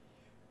 right?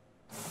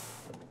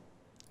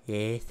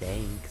 Yeah,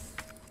 thanks.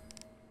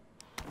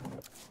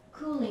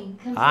 Cooling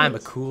complete. I'm a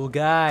cool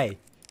guy.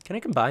 Can I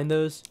combine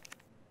those?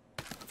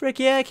 Frick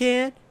yeah, I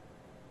can.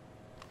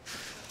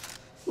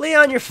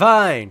 Leon, you're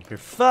fine. You're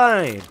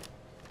fine.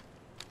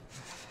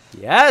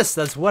 Yes,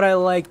 that's what I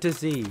like to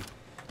see. Is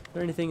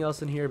there anything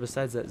else in here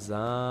besides that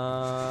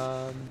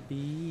zombie?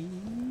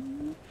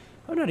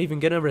 I'm not even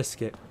gonna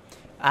risk it.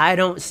 I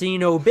don't see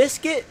no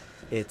biscuit.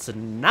 It's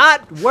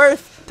not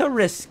worth to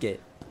risk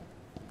it.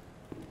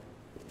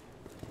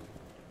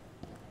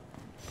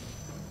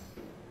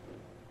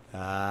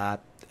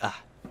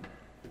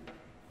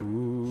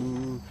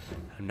 Ooh.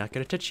 I'm not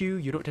gonna touch you.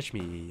 You don't touch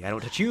me. I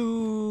don't touch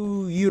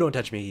you. You don't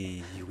touch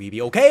me. We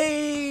be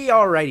okay.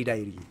 Alrighty,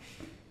 dighty.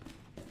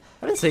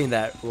 I've been saying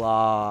that a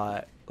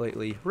lot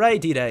lately.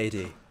 Righty,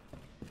 dighty.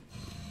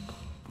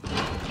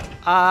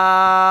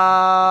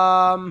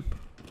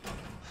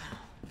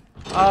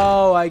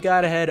 Oh, I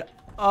gotta head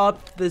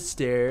up the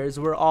stairs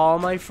where all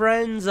my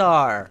friends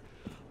are.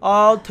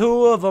 All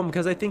 2 of them,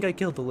 because I think I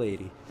killed the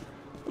lady.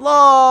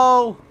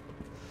 Hello!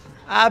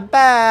 I'm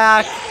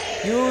back!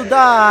 You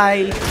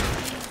die!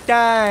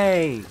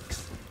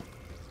 Thanks!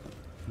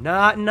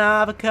 Not an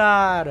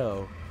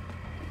avocado.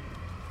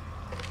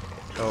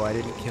 Oh, I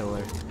didn't kill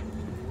her.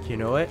 You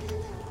know what?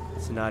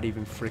 It's not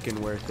even freaking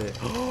worth it.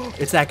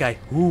 It's that guy.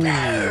 Ooh,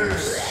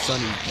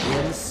 Sonny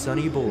Jim,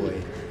 Sonny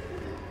boy.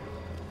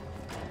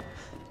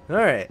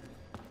 Alright.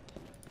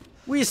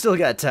 We still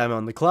got time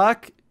on the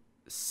clock.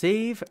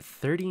 Save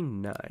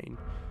 39.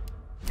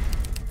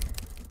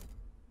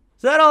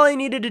 Is that all I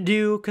needed to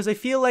do? Because I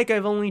feel like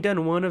I've only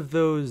done one of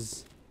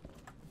those.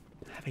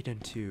 Have I done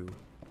 2?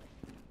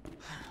 I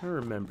don't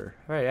remember.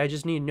 Alright, I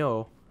just need to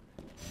know.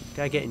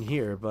 Gotta get in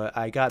here, but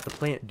I got the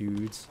plant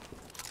dudes.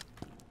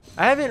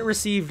 I haven't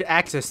received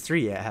access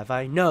 3 yet, have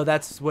I? No,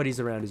 that's what he's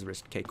around his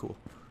wrist. Okay, cool.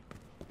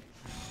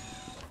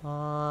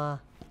 Hello?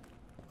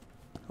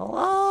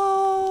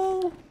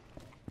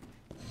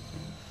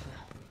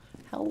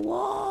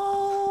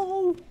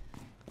 Hello?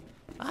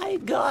 I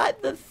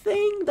got the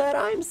thing that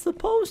I'm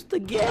supposed to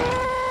get.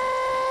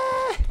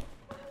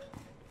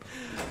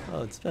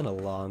 Oh, it's been a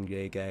long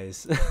day,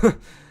 guys.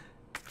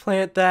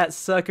 Plant that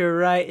sucker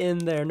right in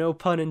there, no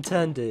pun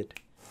intended.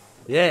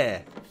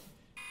 Yeah.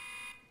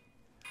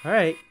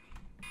 Alright.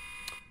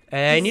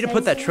 I need to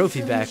put that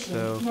trophy back,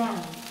 though.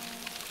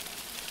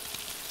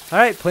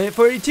 Alright, plant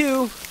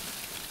 42.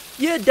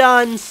 You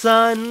done,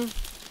 son.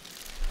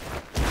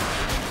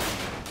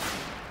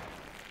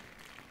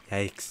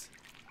 Yikes.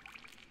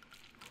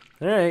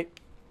 Alright.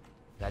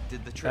 That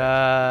did the trick.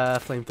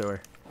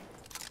 Flamethrower.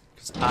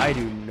 Because I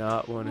do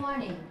not want to.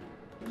 Warning.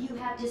 You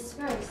have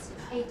dispersed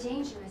a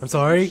dangerous I'm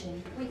sorry.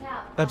 solution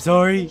without I'm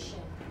sorry.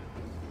 authorization.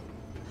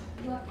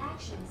 Your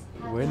actions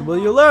have When been will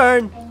you marked,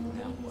 learn? and you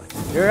may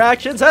be Your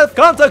actions have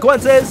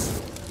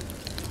consequences!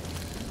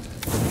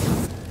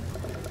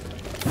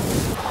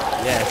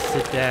 Yes,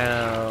 sit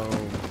down.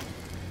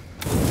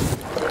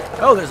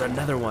 Oh, there's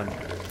another one.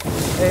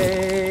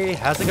 Hey,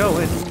 how's it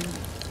going?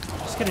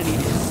 Just gonna need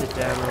you to sit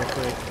down real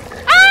quick.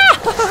 Ah!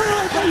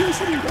 I thought you were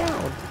sitting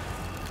down.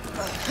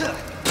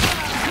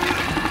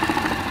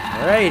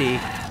 Alrighty.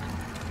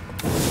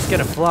 Just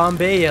gonna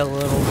flambe you a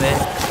little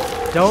bit.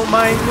 Don't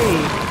mind me.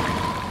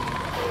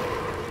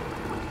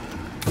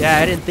 Yeah,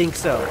 I didn't think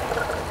so.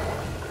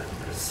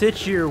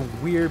 Sit your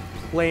weird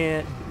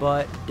plant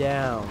butt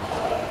down.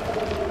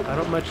 I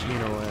don't much, you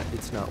know what?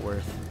 It's not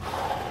worth.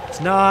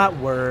 It's not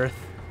worth.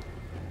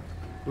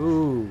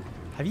 Ooh.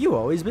 Have you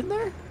always been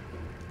there?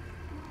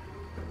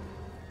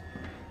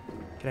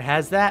 Can I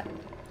has that?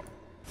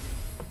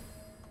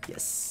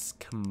 Yes.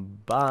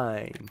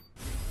 Combine.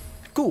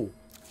 Cool.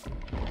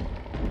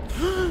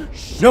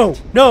 No,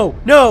 no,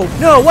 no,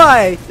 no,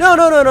 why? No,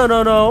 no, no, no,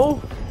 no,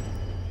 no.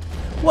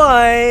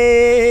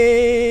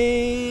 Why?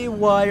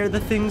 Why are the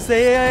things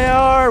they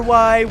are?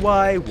 Why?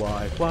 Why?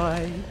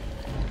 Why?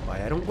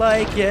 I don't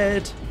like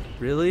it.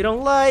 Really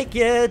don't like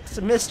it.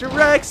 Mr.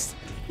 Rex,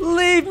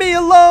 leave me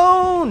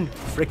alone.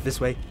 Frick, this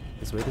way.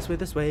 This way, this way,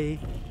 this way.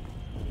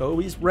 Oh,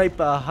 he's right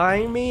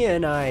behind me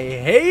and I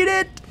hate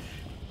it.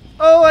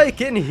 Oh, I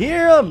can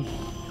hear him.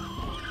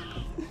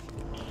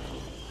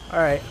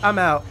 Alright, I'm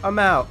out. I'm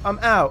out. I'm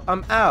out.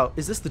 I'm out.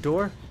 Is this the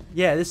door?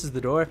 Yeah, this is the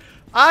door.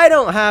 I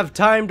don't have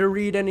time to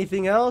read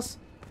anything else.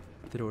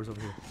 The door's over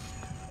here.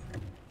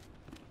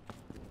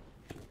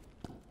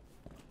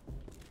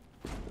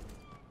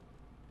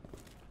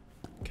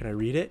 Can I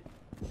read it?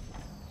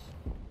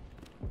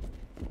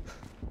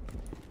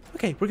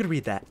 Okay, we're gonna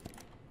read that.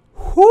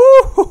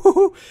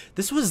 Whoo!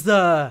 This is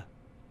the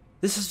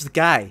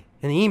guy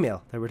in the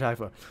email that we're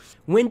talking about.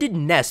 When did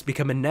Nest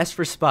become a nest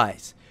for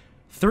spies?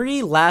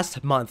 3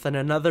 last month and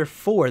another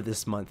 4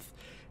 this month.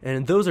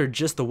 And those are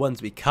just the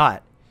ones we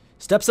caught.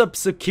 Steps up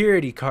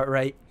security,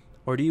 Cartwright.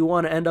 Or do you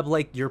want to end up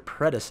like your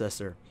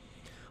predecessor?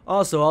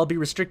 Also, I'll be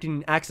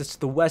restricting access to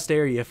the west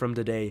area from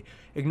today.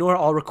 Ignore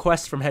all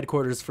requests from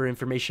headquarters for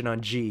information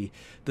on G.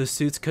 The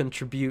suits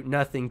contribute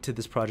nothing to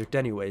this project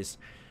anyways.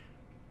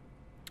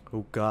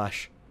 Oh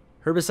gosh.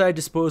 Herbicide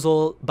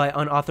disposal by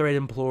unauthorized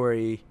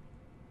employee.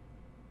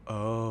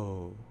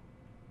 Oh.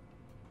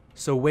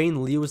 So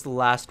Wayne Lee was the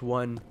last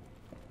one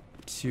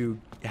to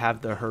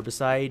have the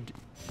herbicide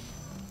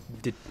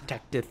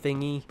detective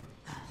thingy.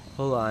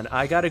 Hold on,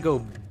 I gotta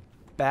go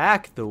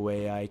back the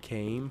way I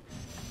came.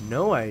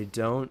 No, I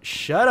don't.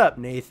 Shut up,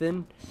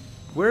 Nathan.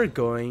 We're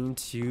going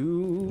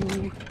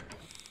to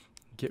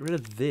get rid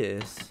of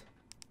this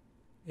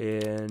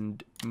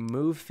and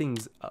move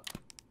things up.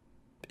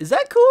 Is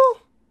that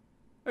cool?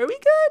 Are we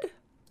good?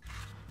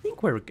 I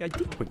think we're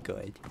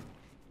good.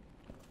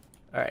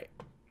 All right.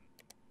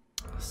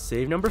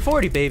 Save number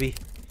 40, baby.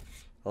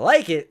 I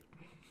like it.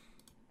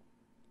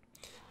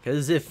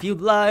 Cause if you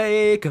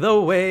like the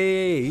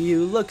way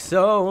you look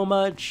so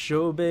much,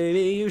 oh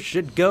baby, you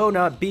should go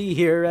not be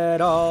here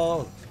at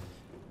all.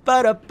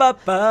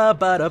 Ba-da-ba-ba,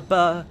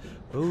 ba-da-ba.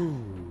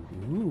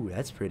 Ooh,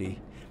 that's pretty.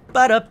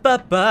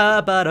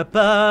 Ba-da-ba-ba,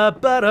 ba-da-ba,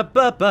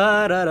 ba-da-ba,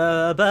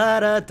 ba-da-da,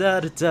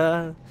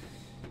 ba-da-da-da-da.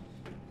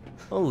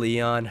 Oh,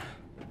 Leon.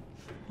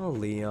 Oh,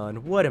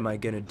 Leon, what am I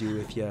gonna do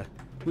with ya?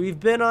 We've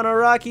been on a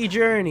rocky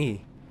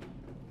journey.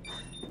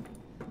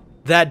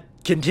 That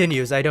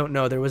continues. I don't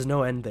know. There was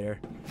no end there.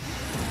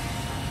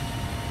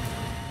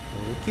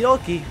 Okie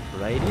dokie.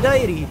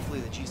 Righty-dighty. Hopefully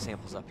the G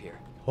sample's up here.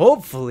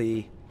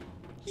 Hopefully.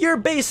 You're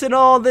basing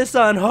all this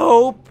on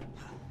hope.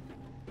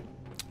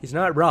 He's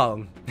not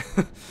wrong.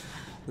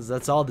 'Cause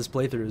that's all this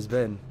playthrough has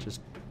been. Just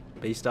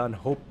based on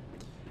hope.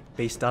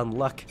 Based on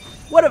luck.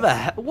 What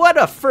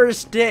a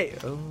first day.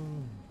 Oh,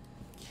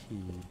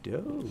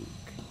 okey-doke.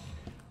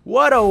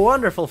 What a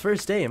wonderful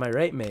first day. Am I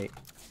right, mate?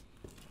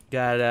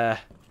 Got a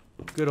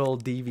good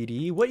old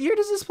DVD. What year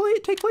does this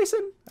take place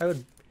in? I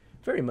would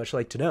very much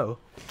like to know.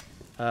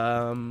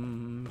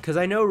 Because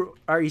I know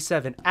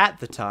RE7 at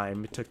the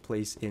time it took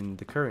place in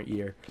the current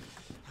year.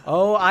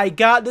 Oh, I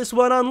got this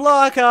one on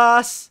lock,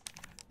 Us.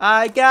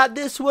 I got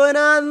this one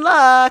on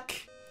lock.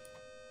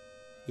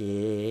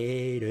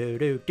 Yeah,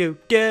 do.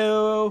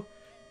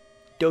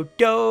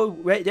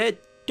 Wait,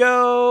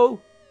 do.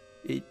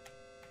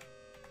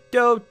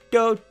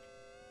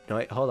 No,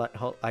 wait, hold on.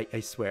 I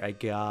swear, I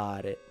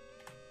got it.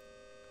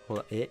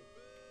 Hold on.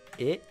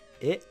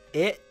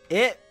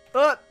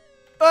 Up.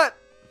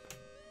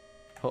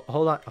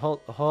 Hold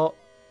on.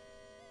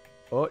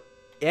 Oh,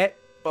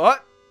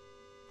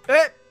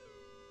 it.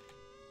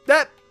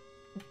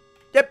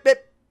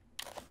 Yep.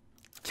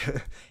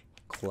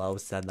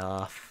 Close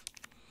enough.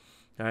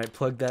 All right,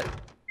 plug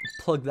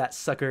that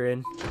sucker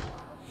in.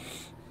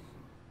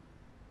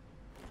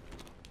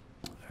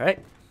 All right.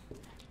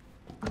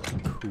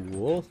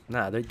 Cool.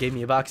 Nah, they gave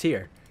me a box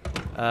here.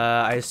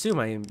 I assume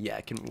I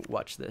can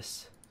watch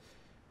this.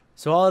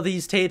 So all of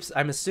these tapes,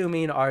 I'm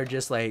assuming, are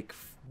just like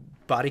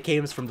body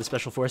cams from the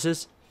Special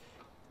Forces.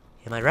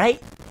 Am I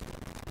right?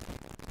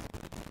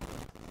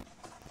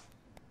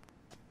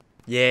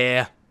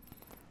 Yeah.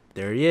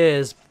 There he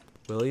is.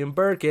 William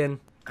Birkin.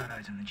 Got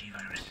eyes on the G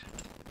virus.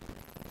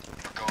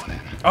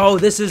 Oh,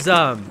 this is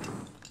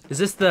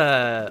this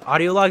the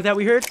audio log that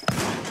we heard?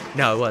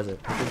 No, it wasn't.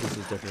 I think this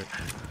is different.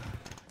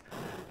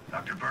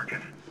 Dr.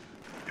 Birkin,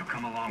 you'll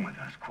come along with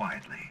us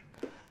quietly.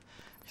 You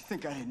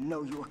think I didn't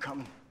know you were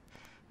coming?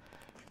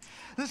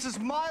 This is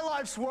my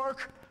life's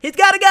work. He's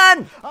got a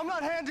gun! I'm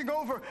not handing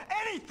over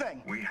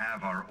anything. We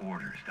have our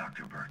orders,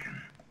 Dr.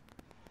 Birkin.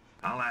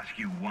 I'll ask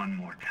you one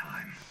more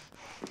time.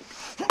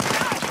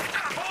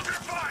 Hold your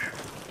fire!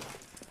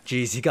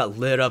 Jeez, he got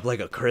lit up like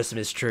a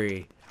Christmas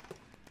tree.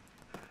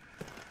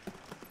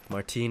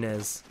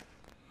 Martinez.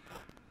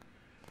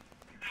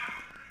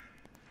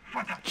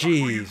 What the fuck were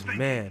you Jeez, thinking?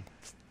 man.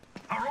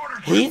 Our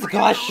orders were He's for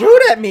gonna you.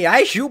 shoot at me.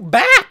 I shoot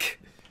back.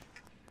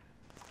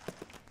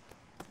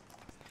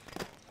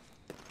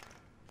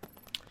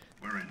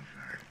 We're in,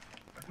 sir.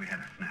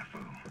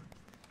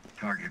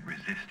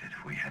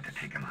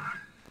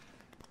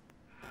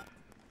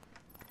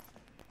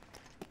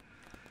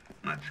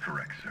 That's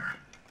correct, sir.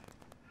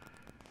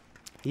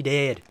 He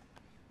did.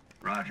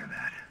 Roger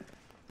that.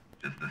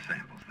 Just the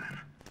samples, then.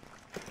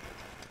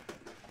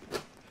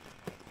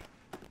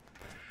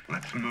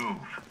 Let's move.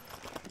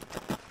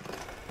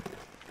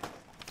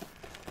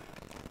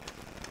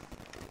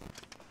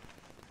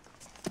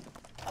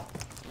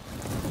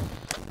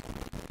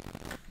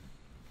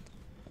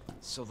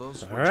 So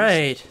those All were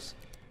right. just-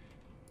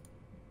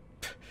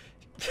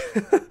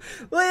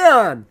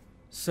 Leon!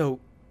 So,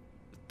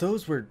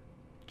 those were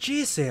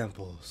G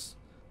samples.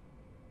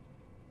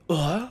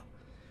 Huh?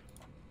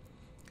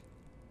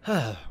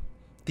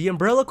 The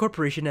Umbrella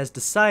Corporation has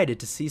decided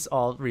to cease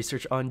all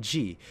research on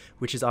G,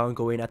 which is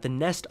ongoing at the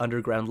Nest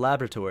Underground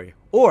Laboratory,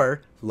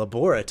 or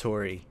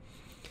Laboratory.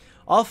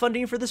 All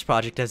funding for this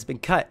project has been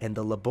cut, and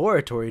the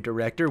laboratory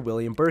director,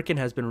 William Birkin,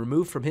 has been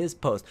removed from his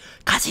post.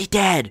 'Cause he's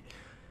dead!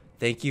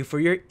 Thank you for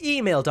your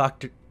email,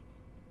 Dr.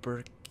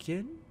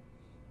 Birkin?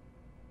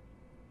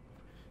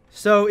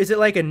 So, is it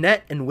like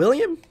Annette and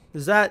William?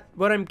 Is that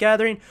what I'm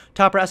gathering?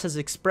 Top Brass has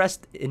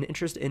expressed an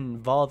interest in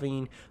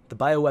involving the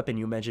bioweapon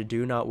you mentioned.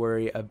 Do not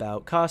worry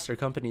about cost or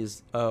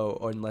companies. Oh,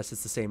 or unless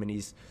it's the same and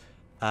he's...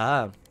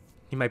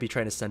 he might be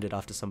trying to send it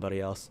off to somebody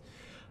else.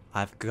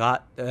 I've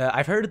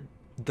heard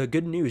the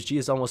good news. G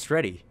is almost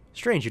ready.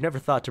 Strange, you never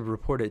thought to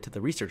report it to the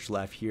research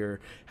lab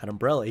here at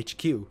Umbrella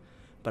HQ.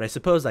 But I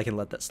suppose I can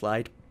let that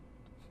slide.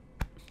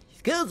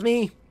 Excuse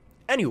me.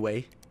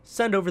 Anyway,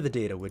 send over the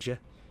data, would you?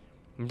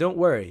 And don't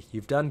worry,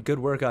 you've done good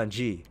work on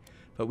G,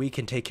 but we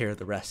can take care of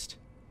the rest.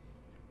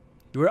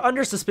 You are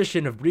under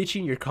suspicion of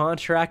breaching your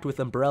contract with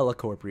Umbrella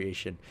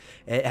Corporation.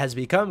 It has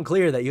become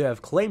clear that you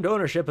have claimed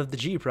ownership of the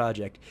G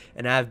project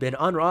and have been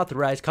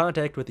unauthorized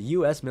contact with the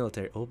U.S.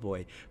 military. Oh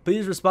boy.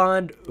 Please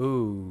respond.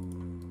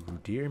 Ooh,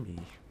 dear me.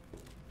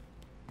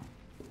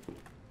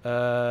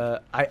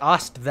 I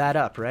ossed that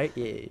up, right?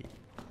 Yeah.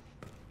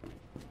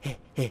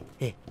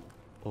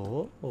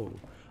 Oh.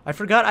 I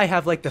forgot I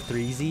have like the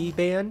 3Z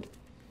band.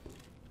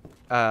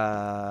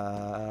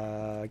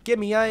 Give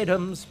me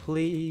items,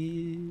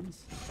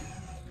 please.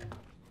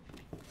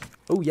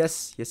 Oh,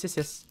 yes.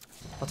 Yes.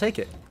 I'll take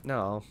it.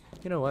 No,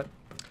 you know what?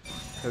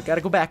 I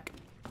gotta go back.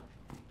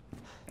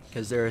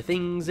 Because there are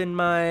things in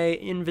my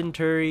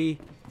inventory.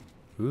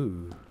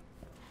 Ooh.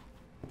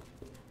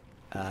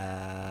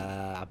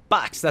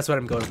 Box. That's what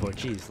I'm going for.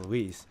 Jeez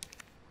Louise.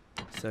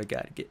 So I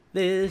gotta get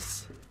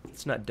this.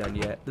 It's not done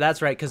yet. But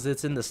that's right, because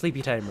it's in the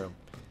sleepy time room.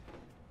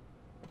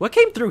 What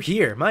came through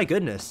here? My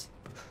goodness.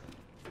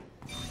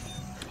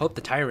 Hope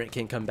the tyrant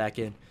can come back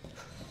in.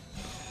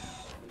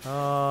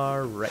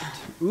 Alright.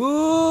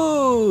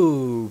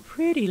 Ooh,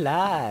 pretty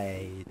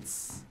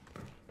lights.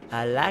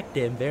 I like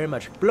them very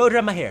much. Blow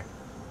dry my hair.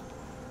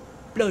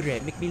 Blow dry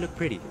it, make me look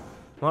pretty.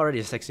 I'm already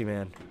a sexy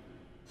man.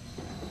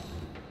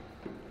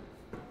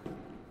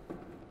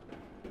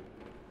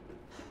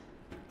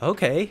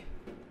 Okay.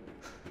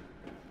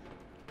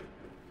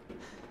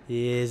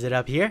 Is it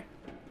up here?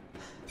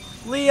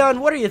 Leon,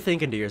 what are you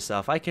thinking to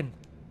yourself? I can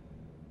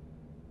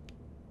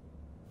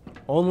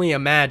only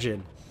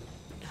imagine.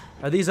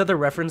 Are these other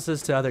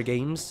references to other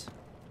games?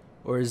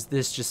 Or is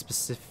this just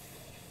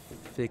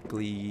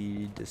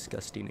specifically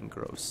disgusting and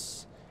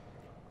gross?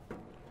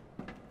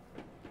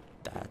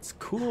 That's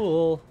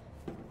cool.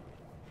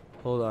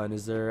 Hold on,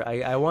 is there...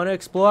 I want to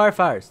explore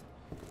first.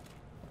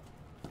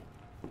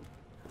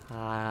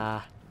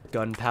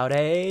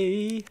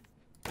 Gunpowder.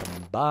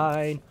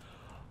 Combine.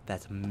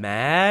 That's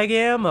mag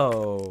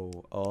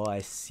ammo. Oh, I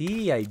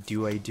see. I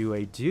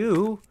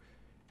do.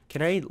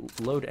 Can I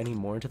load any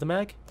more into the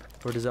mag?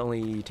 Or does it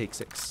only take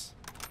 6?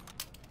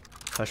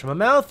 Hush my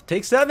mouth.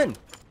 Take 7.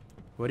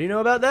 What do you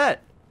know about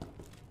that?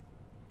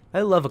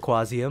 I love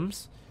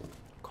aquasiums.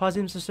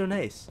 Aquasiums are so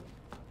nice.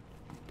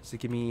 Does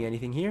it give me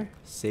anything here?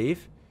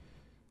 Save.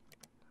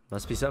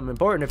 Must be something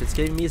important if it's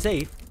giving me a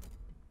save.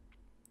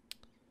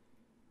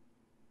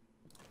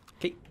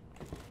 Okay.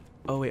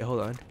 Oh, wait, hold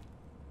on.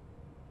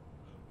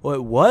 Well,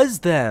 it was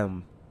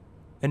them.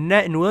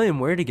 Annette and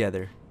William were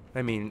together.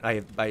 I mean,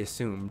 I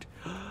assumed.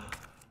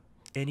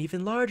 An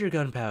even larger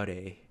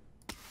gunpowder.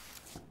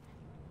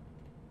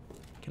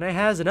 Can I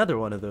has another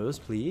one of those,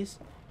 please?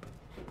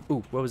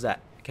 Ooh, what was that?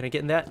 Can I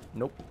get in that?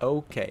 Nope.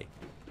 Okay.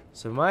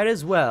 So might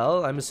as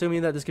well. I'm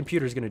assuming that this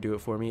computer is going to do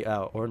it for me.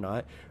 Or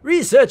not.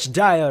 Research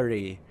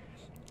diary.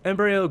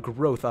 Embryo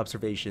growth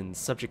observations.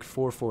 Subject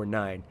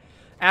 449.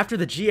 After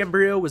the G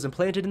embryo was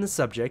implanted in the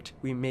subject,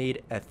 we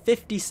made a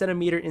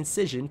 50-centimeter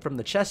incision from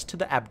the chest to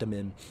the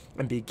abdomen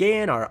and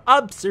began our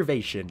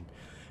observation.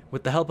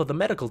 With the help of the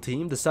medical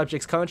team, the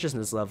subject's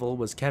consciousness level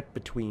was kept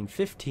between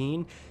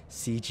 15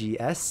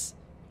 GCS,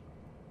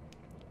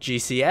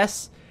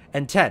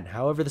 and 10.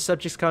 However, the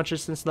subject's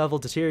consciousness level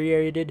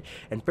deteriorated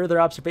and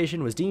further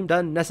observation was deemed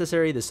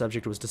unnecessary. The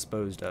subject was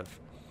disposed of.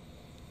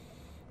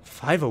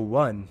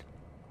 501.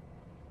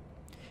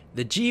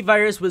 The G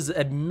virus was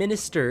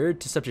administered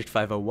to subject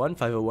 501.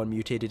 501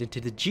 mutated into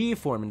the G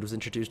form and was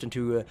introduced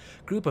into a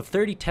group of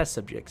 30 test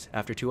subjects.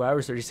 After 2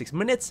 hours, 36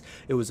 minutes,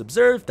 it was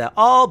observed that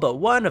all but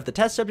one of the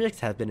test subjects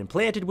had been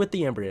implanted with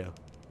the embryo.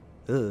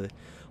 Ugh.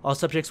 All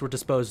subjects were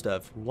disposed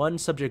of. One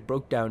subject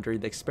broke down during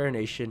the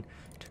experimentation,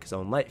 took his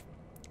own life.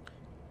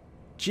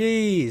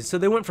 Jeez, so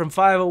they went from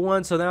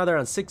 501, so now they're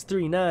on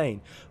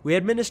 639. We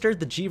administered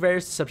the G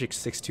virus to subject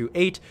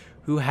 628,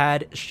 who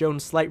had shown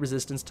slight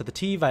resistance to the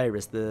T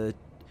virus. The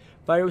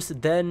virus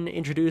then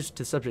introduced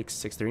to subject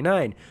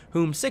 639,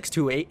 whom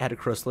 628 had a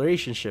close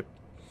relationship.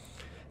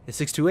 The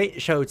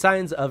 628 showed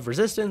signs of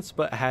resistance,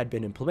 but had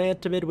been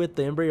implanted with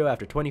the embryo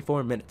after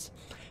 24 minutes.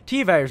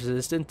 T virus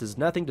resistance does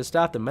nothing to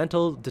stop the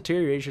mental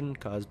deterioration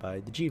caused by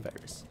the G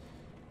virus.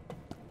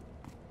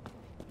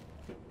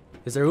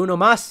 Is there uno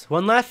más?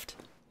 One left?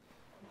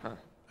 Huh.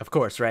 Of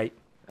course, right?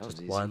 That was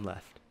Just easy. one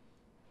left.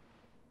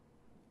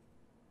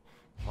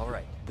 All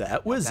right.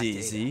 That was back to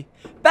easy.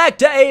 Back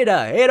to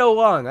Ada! Ada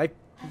Wong! I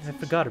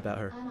forgot about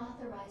her.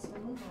 Unauthorized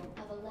removal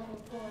of a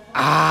level 4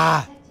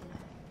 Ah!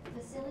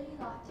 detected. Facility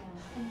lockdown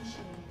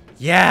initiated.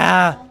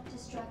 Yeah!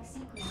 Self-destruct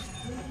sequence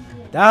will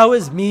begin. That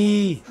was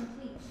me!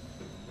 Complete.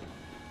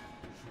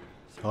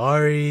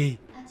 Sorry.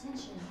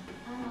 Attention.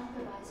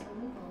 Unauthorized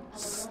removal of a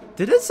level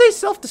Did it say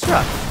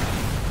self-destruct?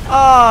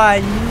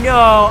 Oh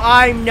no,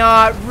 I'm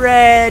not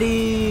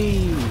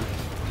ready!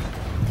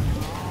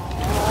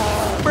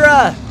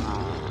 Bruh!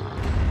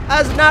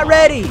 I was not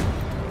ready!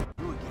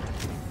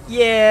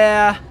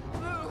 Yeah.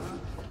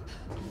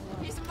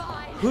 He's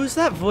mine. Who's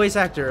that voice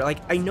actor? Like,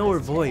 I know her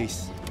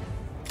voice.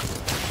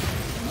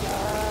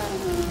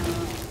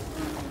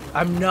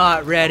 I'm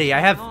not ready. I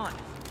have...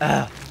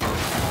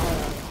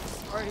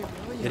 Sorry,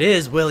 William. It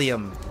is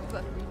William.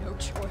 Left me no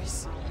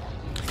choice.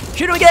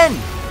 Shoot him again!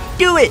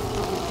 Do it!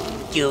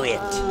 Do it!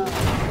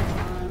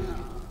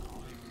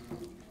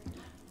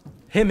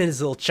 Him in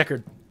his little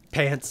checkered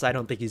pants. I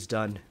don't think he's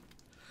done.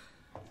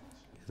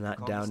 He's not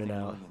Call down this and thing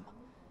out. William.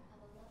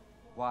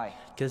 Why?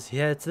 Because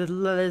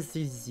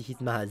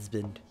he's my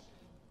husband.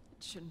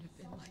 It shouldn't have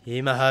been like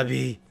He my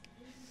hubby.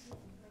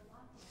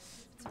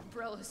 it's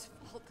Umbrella's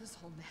fault, this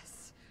whole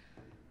mess.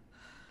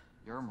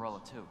 Your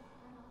umbrella too.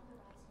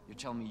 You're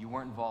telling me you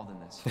weren't involved in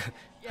this?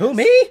 Who,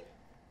 me?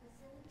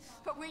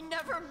 But we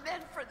never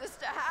meant for this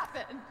to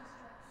happen.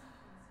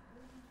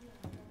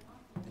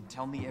 Then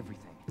tell me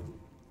everything.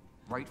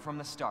 Right from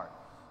the start.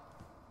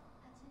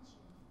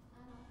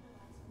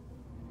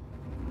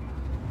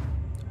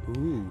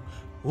 Ooh.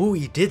 Ooh,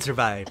 he did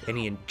survive. And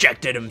he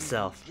injected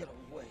himself. Get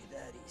away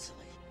that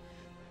easily.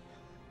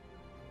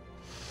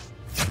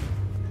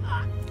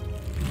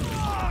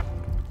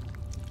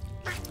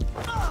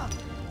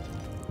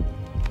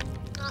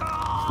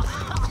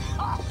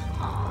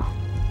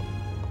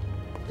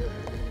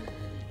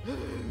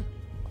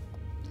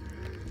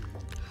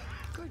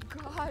 Good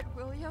God,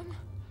 William.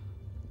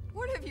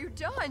 What have you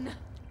done?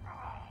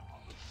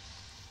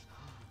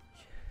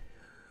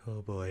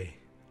 Oh boy.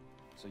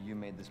 So you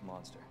made this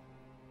monster.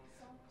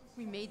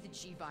 We made the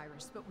G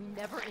virus, but we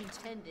never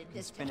intended You can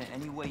this spin it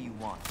any way you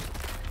want.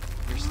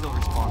 You're still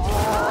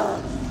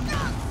responsible.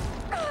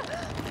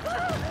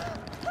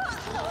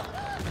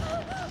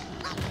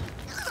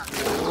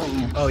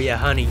 Oh yeah,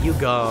 honey, you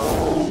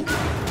gone.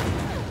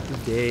 You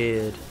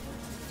dead.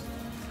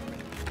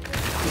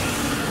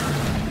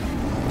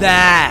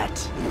 That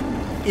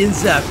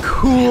is a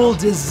cool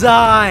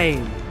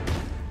design.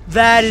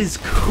 That is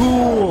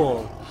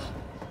cool.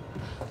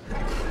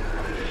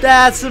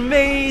 That's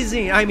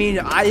amazing. I mean,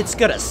 it's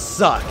gonna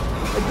suck.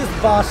 Like,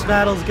 this boss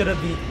battle's gonna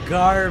be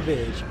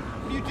garbage.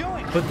 What are you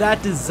doing? But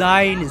that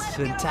design is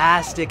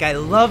fantastic. I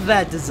love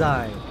that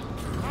design.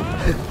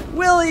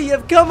 Willie,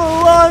 you've come a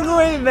long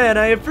way, man.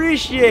 I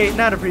appreciate,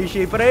 not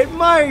appreciate, but I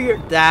admire your.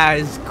 That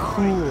is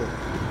cool.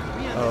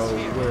 Oh,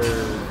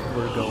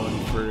 we're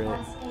going for it.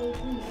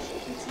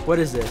 What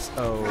is this?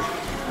 Oh,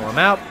 I'm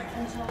out.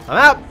 I'm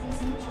out.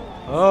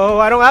 Oh,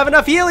 I don't have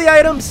enough Healy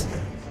items.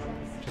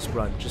 Just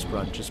run, just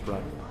run, just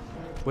run.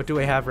 What do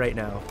I have right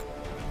now?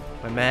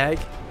 My mag?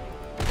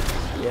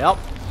 Yep.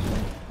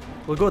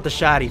 We'll go with the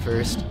shoddy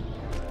first.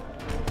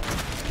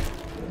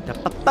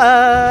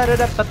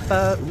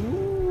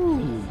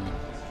 Ooh.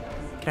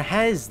 Can I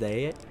has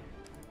that?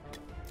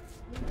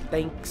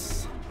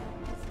 Thanks.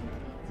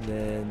 And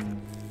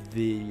then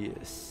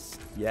this.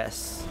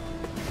 Yes.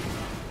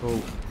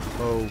 Oh,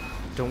 oh.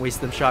 Don't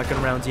waste them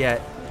shotgun rounds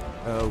yet.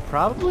 Oh,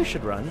 probably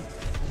should run.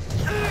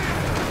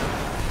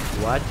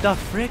 What the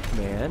frick,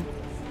 man?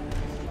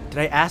 Did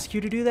I ask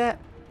you to do that?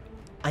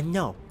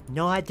 No.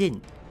 No, I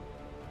didn't.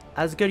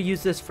 I was gonna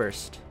use this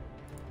first.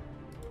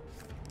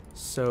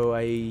 So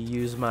I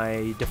use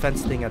my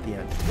defense thing at the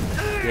end.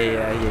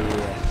 Yeah.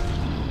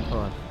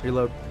 Hold on.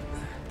 Reload.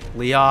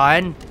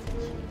 Leon!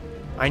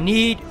 I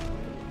need...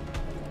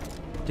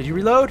 Did you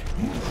reload?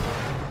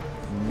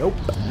 Nope.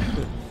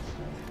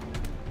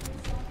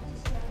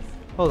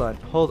 Hold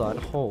on.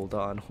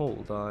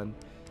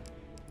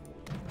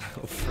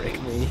 Oh,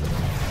 frick me.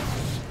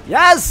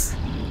 Yes!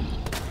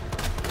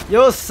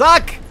 You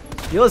suck!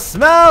 You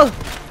smell!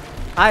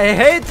 I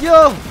hate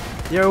you!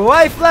 Your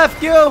wife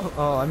left you!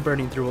 Oh, I'm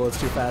burning through bullets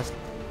too fast.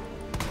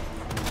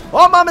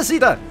 Oh,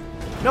 mamacita!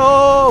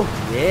 No!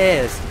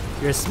 Yes.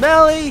 You're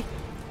smelly.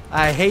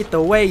 I hate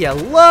the way you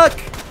look.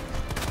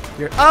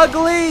 You're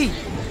ugly!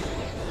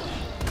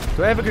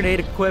 Do I have a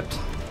grenade equipped?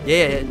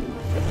 Yeah.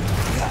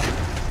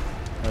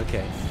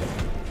 Okay.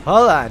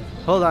 Hold on.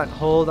 Hold on.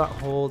 Hold on.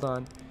 Hold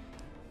on.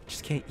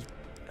 Just can't eat.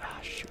 Ah,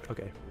 shoot.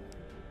 Okay.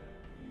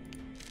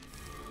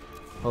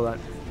 Hold on.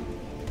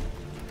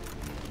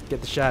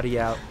 Get the shotty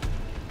out.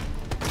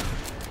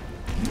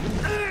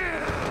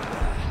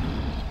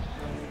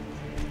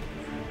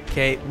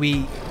 Okay,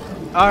 we...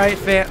 Alright,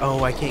 fam.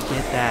 Oh, I can't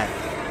get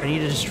that. I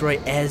need to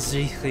destroy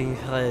everything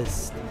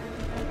because...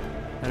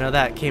 I know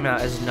that came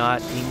out as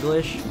not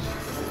English.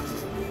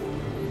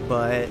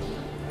 But...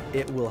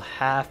 it will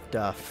have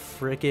to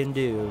frickin'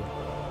 do.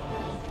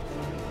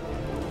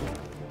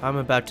 I'm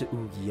about to...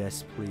 Ooh,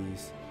 yes,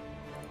 please.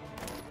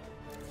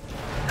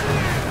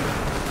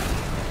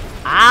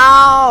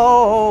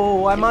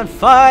 Ow! I'm on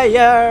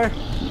fire!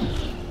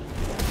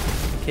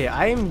 Okay,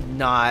 I'm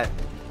not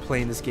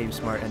playing this game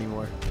smart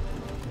anymore.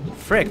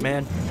 Frick,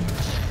 man.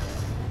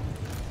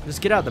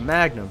 Just get out the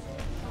Magnum.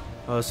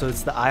 Oh, so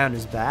it's the eye on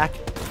his back?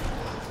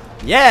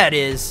 Yeah, it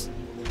is!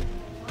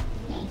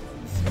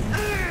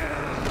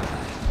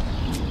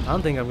 I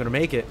don't think I'm gonna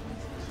make it.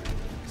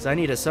 Because I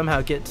need to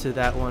somehow get to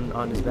that one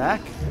on his back.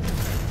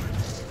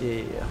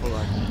 Yeah, hold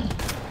on.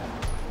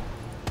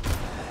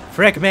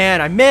 Frick,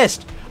 man, I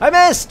missed! I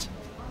missed!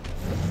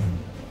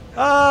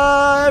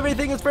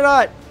 Everything is for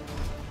naught!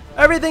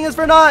 Everything is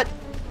for naught!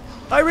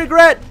 I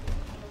regret!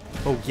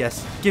 Oh,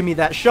 yes. Give me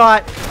that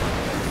shot!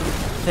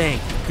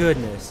 Thank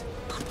goodness.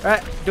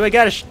 Alright,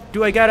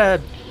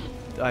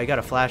 I got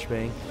a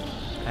flashbang.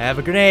 I have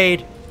a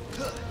grenade.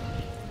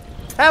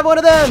 Have one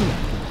of them!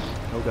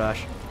 Oh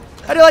gosh.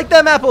 How do you like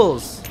them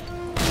apples?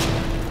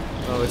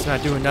 Oh, it's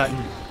not doing nothing.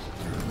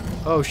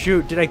 Oh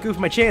shoot, did I goof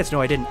my chance?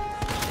 No, I didn't.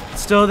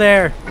 It's still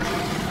there.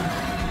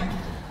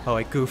 Oh,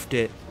 I goofed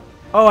it.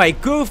 Oh, I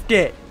goofed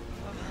it!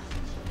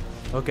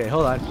 Okay,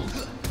 hold on.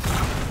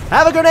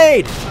 Have a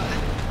grenade!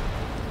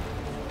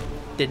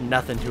 Did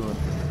nothing to him.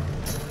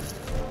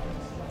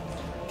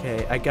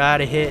 Okay, I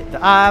gotta hit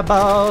the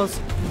eyeballs.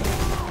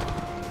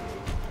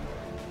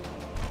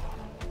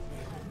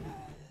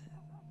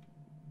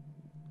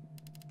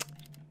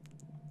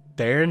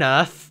 Fair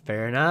enough.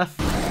 Fair enough.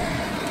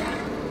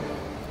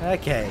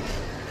 Okay.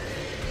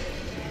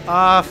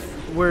 Off.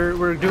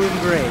 We're doing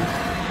great.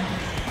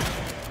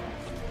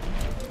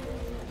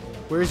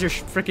 Where's your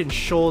freaking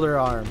shoulder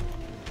arm?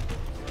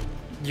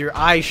 Your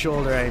eye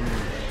shoulder, I mean.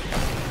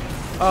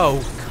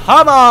 Oh,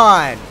 come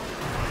on!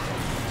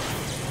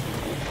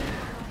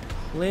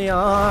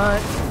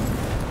 Leon!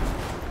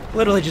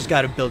 Literally just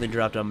got a building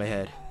dropped on my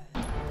head.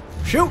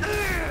 Shoot!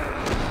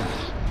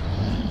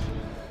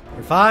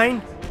 You're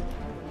fine?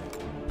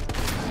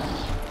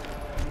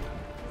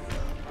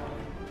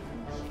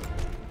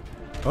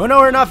 Oh no,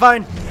 we're not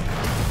fine!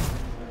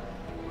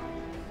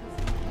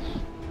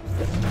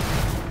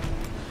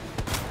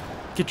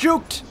 Get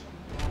juked!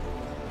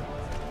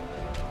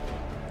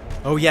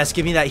 Oh yes,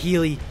 give me that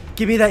Healy!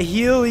 Give me that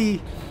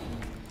Healy!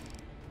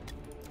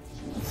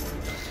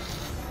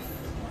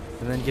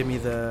 And then give me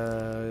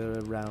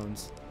the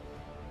rounds,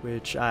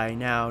 which I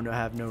now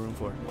have no room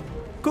for.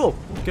 Cool,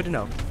 good to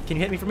know. Can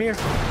you hit me from here?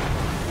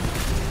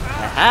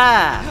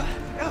 Aha!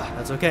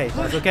 That's okay,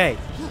 that's okay.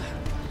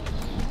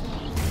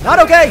 Not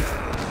okay!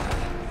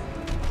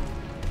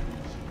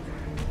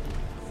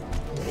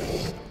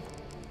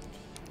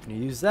 Can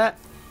you use that?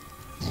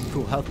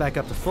 Cool, health back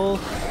up to full.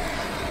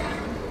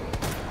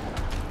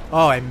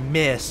 Oh, I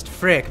missed.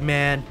 Frick,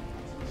 man.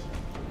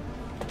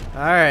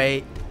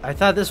 Alright. I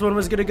thought this one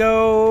was gonna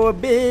go a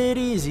bit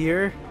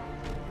easier.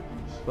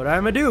 But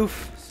I'm a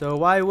doof, so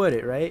why would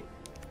it, right?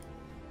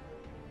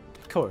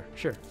 Core,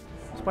 sure.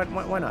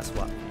 Why not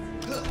swap?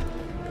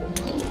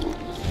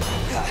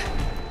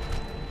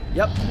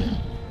 Yep.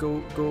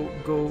 Go, go,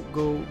 go,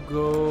 go,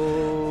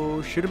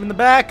 go. Shoot him in the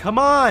back. Come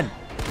on.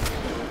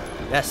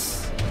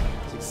 Yes.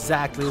 That's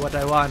exactly what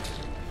I want.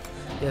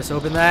 Yes,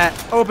 open that.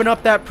 Open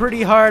up that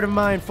pretty heart of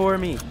mine for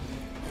me.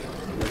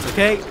 That's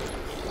okay.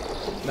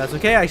 That's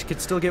okay. I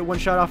could still get one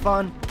shot off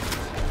on.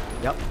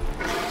 Yep.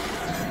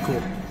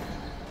 Cool.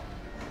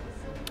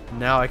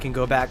 Now I can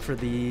go back for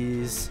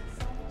these.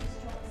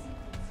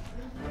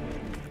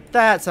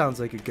 That sounds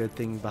like a good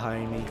thing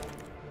behind me.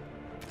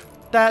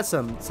 That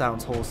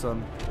sounds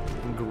wholesome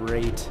and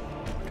great.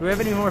 Do we have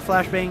any more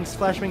flashbangs?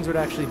 Flashbangs would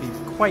actually be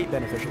quite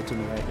beneficial to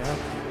me right now.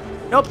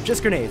 Nope,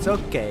 just grenades.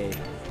 Okay.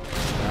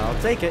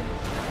 I'll take it.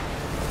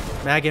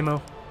 Mag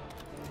ammo.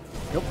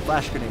 Nope,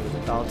 flash grenade.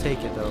 I'll take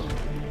it though.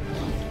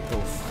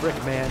 Oh, frick,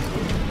 man.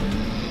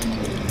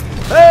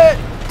 Hey!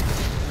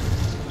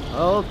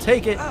 I'll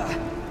take it.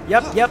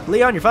 Yep,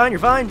 Leon, you're fine, you're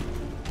fine.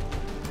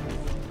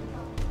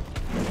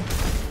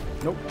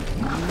 Nope.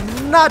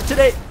 Not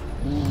today.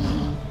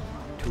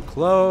 Too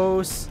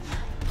close.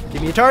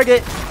 Give me a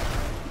target.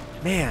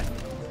 Man.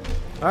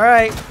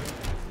 Alright.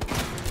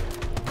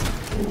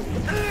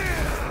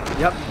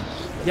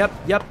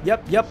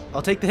 Yep.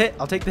 I'll take the hit.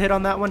 I'll take the hit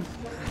on that one.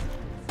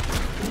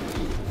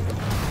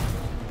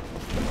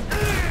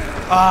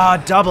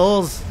 Ah,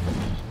 doubles.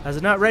 I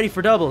was not ready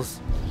for doubles.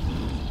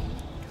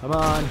 Come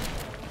on.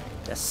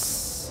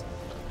 Yes.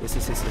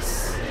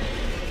 Yes.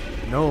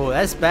 No,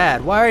 that's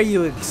bad. Why are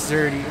you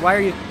exerting? Why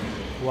are you?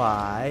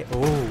 Why?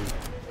 Oh,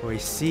 I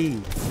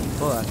see.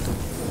 Hold on.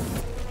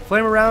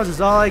 Flame rounds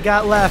is all I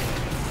got left.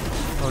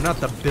 Oh, not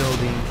the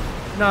building.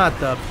 Not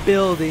the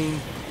building.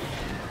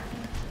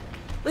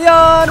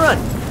 Leon, run!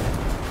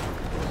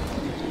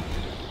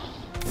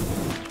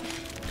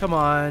 Come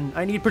on.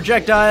 I need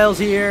projectiles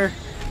here.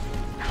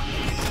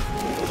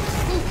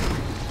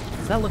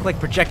 Does that look like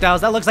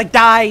projectiles? That looks like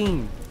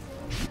dying!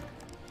 I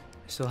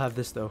still have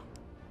this, though.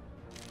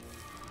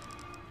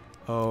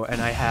 Oh,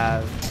 and I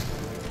have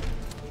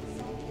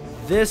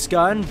this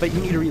gun, but you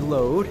need to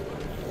reload.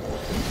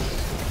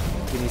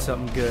 Give me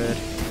something good.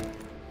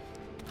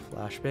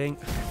 Flashbang.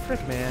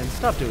 Frick, man.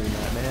 Stop doing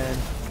that, man.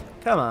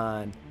 Come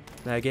on.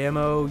 Mag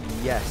ammo.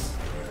 Yes.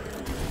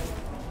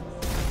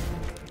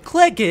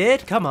 Click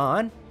it. Come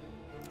on.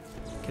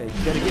 Okay,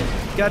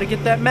 gotta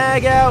get that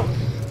mag out.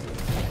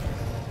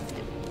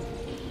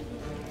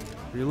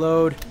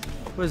 Reload.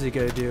 What is he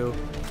gonna do?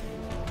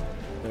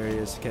 There he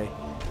is. Okay.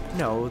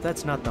 No,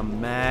 that's not the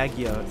mag,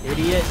 you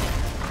idiot.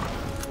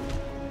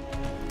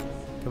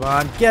 Come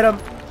on, get him.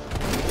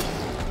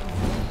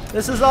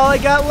 This is all I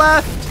got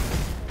left.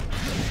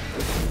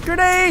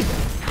 Grenade!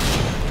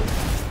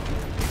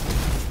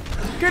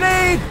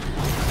 Grenade!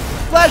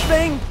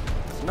 Flashbang!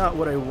 It's not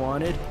what I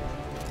wanted.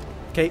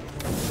 Okay.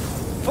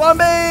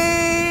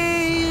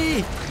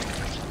 Flambe!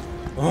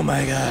 Oh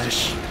my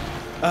gosh.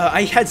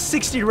 I had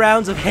 60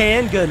 rounds of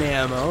handgun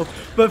ammo,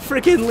 but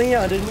freaking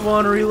Leon didn't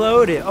want to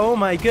reload it. Oh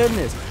my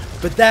goodness.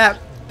 But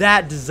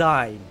that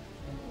design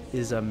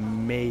is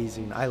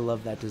amazing. I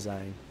love that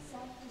design.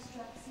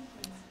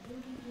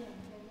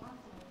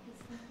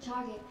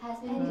 Target has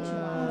been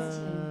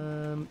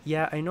neutralized.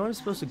 Yeah, I know I'm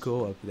supposed to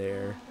go up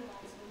there.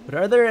 But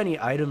are there any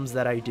items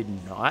that I did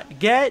not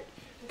get?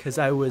 Because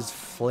I was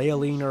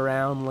flailing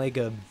around like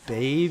a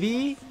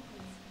baby?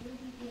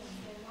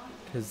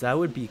 Because that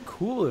would be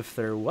cool if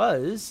there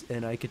was,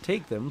 and I could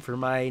take them for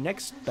my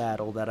next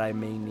battle that I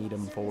may need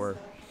them for.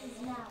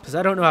 Because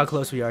I don't know how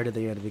close we are to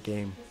the end of the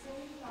game.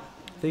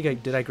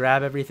 Did I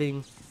grab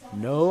everything?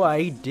 No,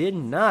 I did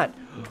not.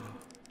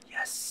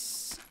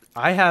 Yes.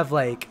 I have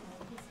like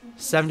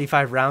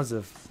 75 rounds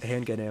of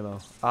handgun ammo.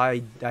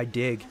 I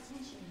dig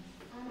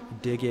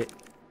it.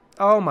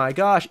 Oh my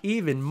gosh,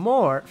 even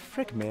more.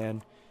 Frick,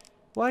 man.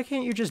 Why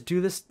can't you just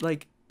do this,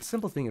 like,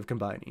 simple thing of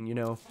combining, you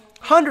know?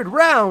 100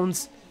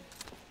 rounds?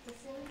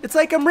 It's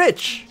like I'm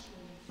rich.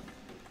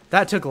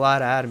 That took a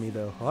lot out of me,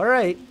 though. All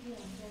right.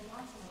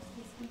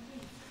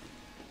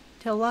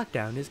 Till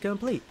lockdown is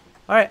complete.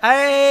 All right,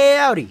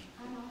 howdy.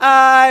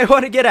 I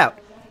want to get out.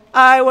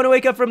 I want to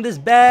wake up from this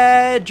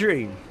bad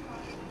dream.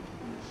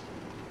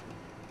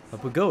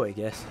 Up we go, I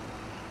guess.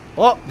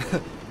 Oh!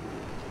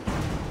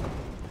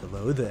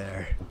 Hello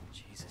there.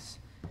 Jesus.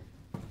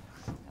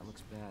 That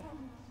looks bad.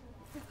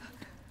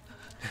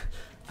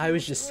 I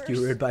was just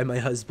skewered by my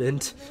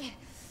husband.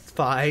 It's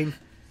fine.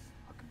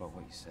 Talk about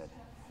what you said.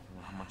 I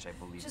know how much I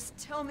believe. Just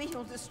tell me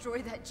you'll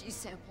destroy that G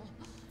sample.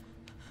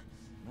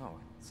 No,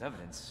 it's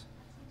evidence.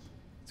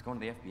 It's going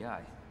to the FBI.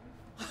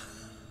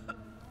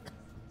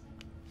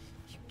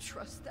 You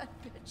trust that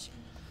bitch?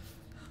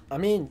 I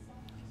mean,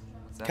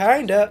 What's that?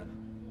 kinda.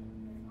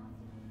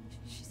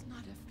 She's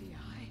not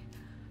FBI.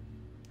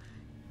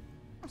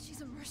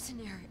 She's a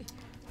mercenary.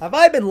 Have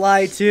I been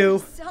lied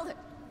to? Sell it.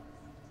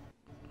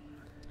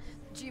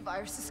 The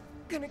G-virus is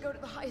gonna go to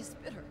the highest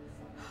bidder.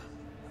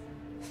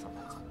 That's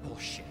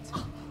bullshit.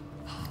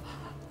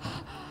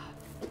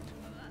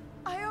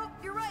 I hope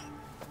you're right.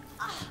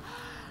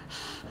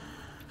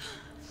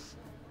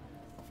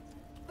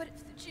 But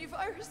if the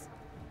G-virus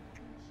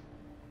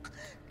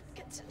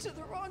gets into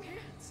the wrong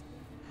hands,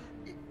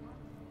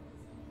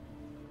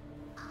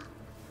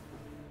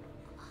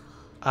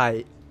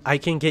 I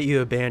can get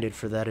you a bandit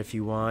for that if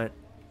you want.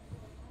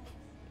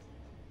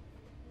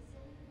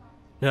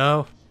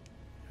 No?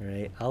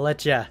 Alright, I'll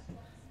let ya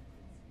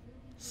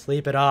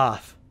sleep it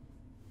off.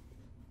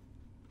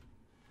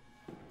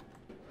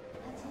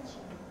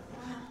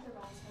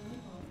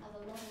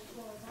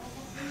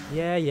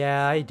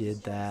 Yeah, I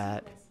did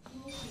that.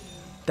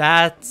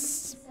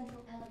 That's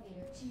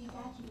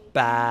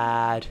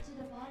bad.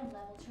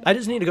 I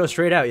just need to go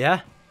straight out,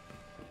 yeah?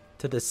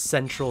 To the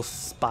central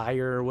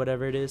spire or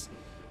whatever it is.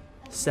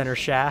 Center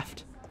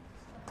shaft.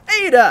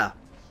 Ada!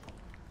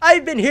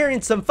 I've been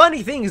hearing some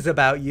funny things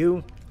about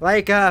you.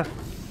 Like,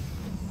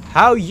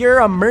 how you're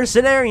a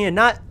mercenary and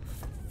not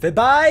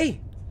Fibai?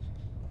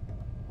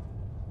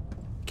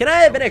 Can I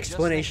have an Just thinking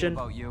explanation?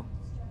 about you.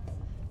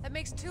 That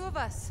makes two of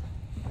us.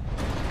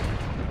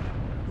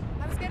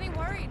 I was getting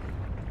worried.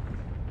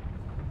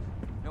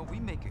 No, we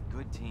make a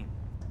good team.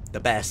 The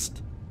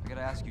best. I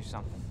gotta ask you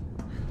something.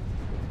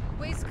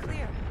 Way's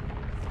clear.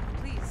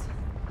 Please,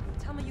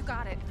 tell me you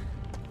got it.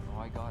 Oh,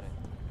 I got it.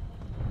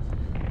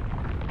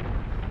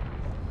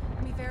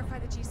 Let me verify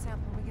the G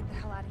sample and we get the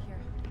hell out of here.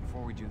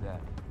 Before we do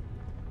that,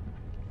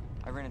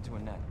 I ran into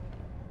Annette.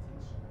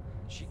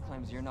 She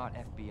claims you're not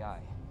FBI.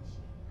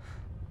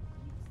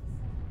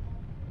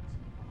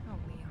 Oh,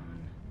 Leon.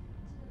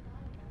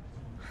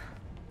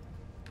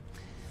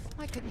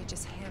 Why couldn't you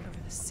just hand over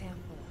the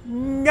sample?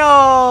 No.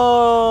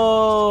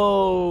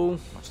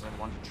 Much as I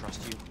wanted to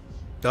trust you,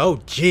 Oh, I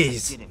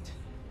jeez. didn't.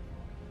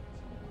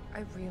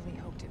 I really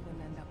hoped it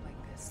wouldn't end up like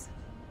this.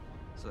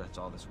 So that's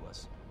all this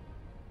was.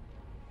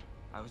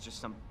 I was just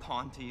some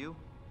pawn to you,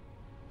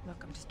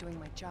 Look, I'm just doing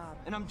my job.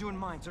 and I'm doing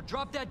mine. So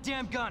drop that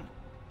damn gun.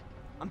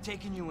 I'm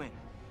taking you in.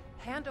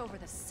 Hand over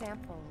the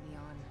sample,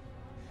 Leon.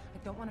 I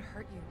don't want to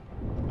hurt you.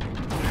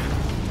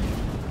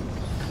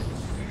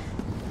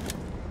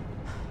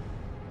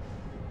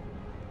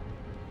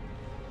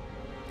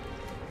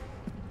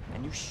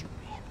 And you shoot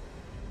me.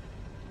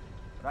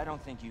 But I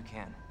don't think you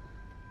can.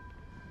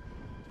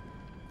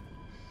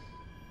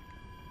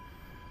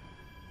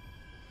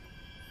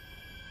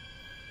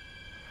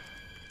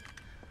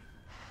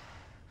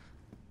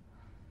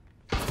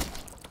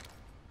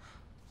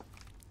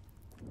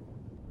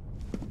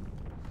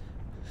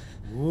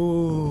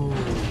 Ooh.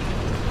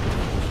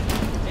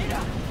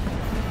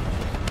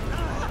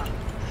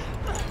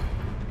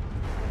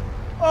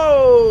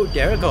 Oh,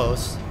 there it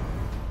goes.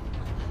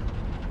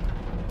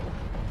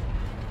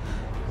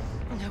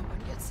 No one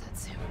gets that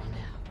sample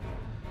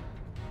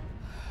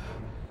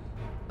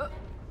now.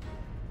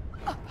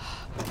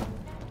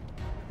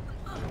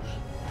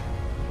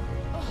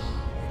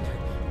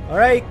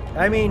 Alright,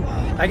 I mean,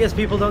 I guess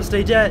people don't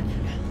stay dead.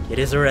 It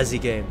is a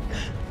Resi game.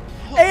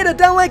 Ada,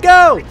 don't let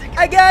go!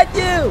 I got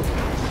you!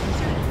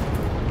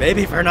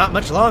 Maybe for not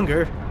much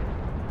longer.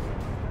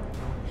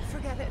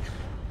 Forget it.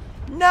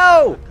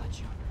 No! Got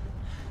you.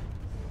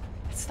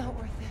 It's not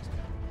worth it.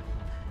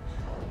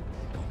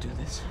 Don't do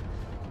this.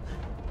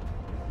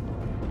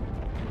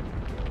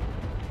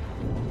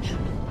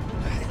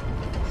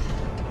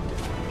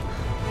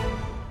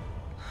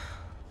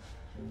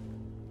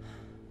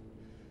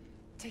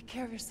 Take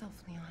care of yourself,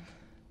 Leon.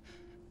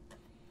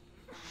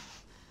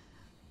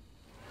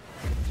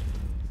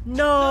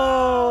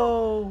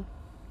 No!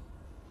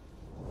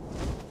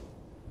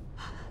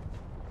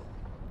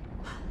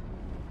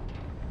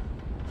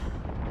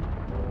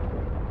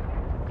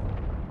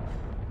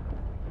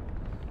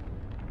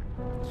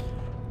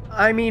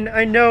 I mean,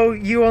 I know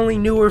you only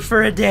knew her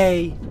for a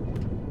day.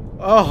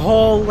 A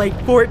whole,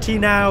 like,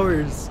 14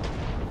 hours.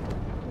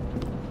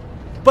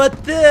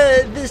 But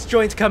this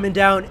joint's coming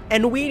down,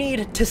 and we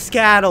need to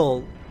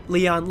scatter,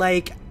 Leon,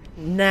 like,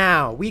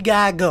 now. We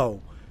gotta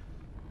go.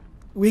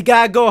 We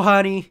gotta go,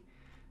 honey.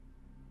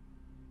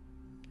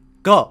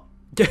 Go.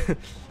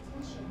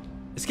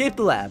 Escape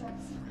the lab.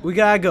 We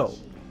gotta go.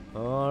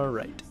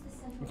 Alright.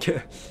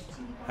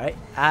 Alright,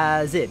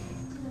 as in.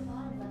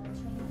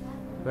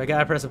 Do I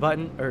gotta press a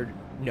button? Or,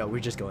 no, we're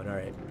just going,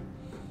 alright.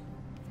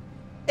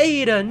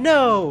 Ada,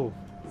 no!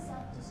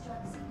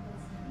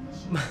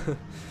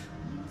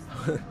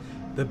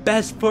 The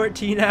best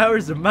 14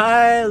 hours of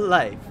my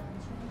life.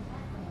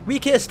 We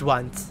kissed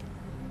once.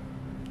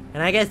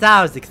 And I guess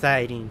that was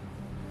exciting.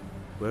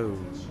 Whoa.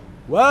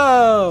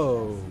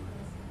 Whoa!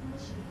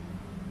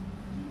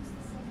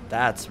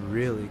 That's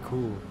really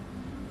cool.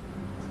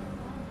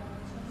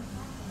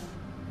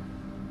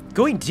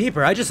 Going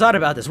deeper. I just thought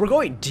about this. We're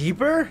going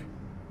deeper?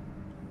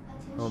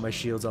 Oh, my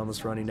shield's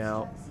almost running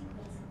out.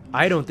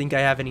 I don't think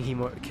I have any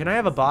more. Can I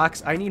have a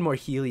box? I need more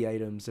Healy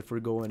items if we're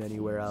going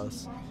anywhere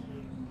else.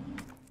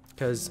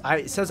 Because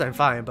it says I'm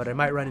fine, but I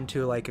might run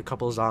into like a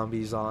couple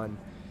zombies on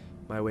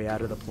my way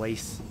out of the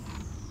place.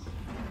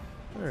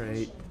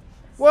 Alright.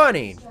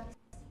 Warning!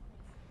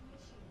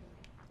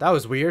 That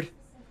was weird.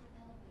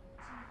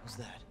 What's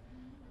that?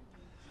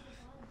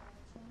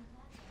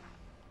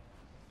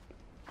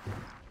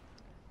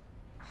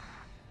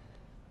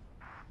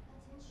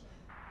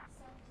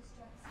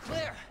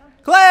 Claire!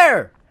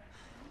 Claire!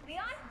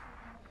 Leon?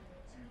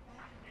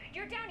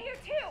 You're down here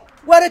too!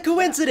 What a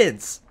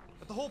coincidence!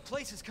 But the whole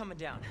place is coming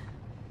down.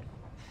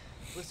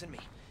 Listen to me.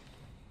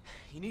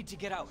 You need to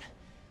get out.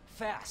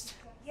 Fast.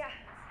 Yeah.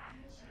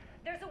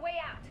 There's a way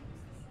out.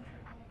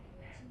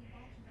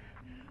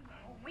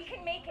 We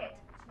can make it.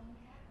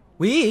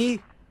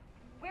 We?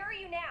 Where are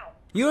you now?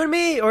 You and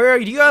me? Or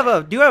do you have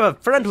a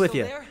friend with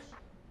you? Still there?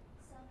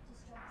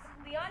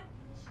 Leon?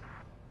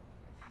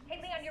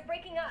 Hey Leon, you're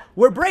breaking up.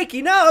 We're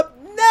breaking up?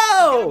 Forget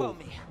No! about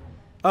me.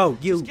 Oh,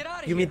 Just get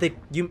outta you mean here.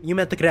 you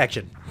meant the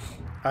connection.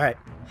 Alright.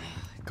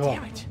 Cool.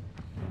 Damn it.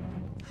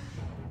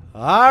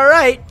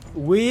 Alright.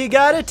 We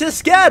got it to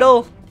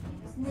scatter.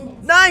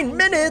 9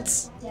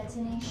 minutes!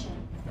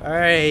 Detonation.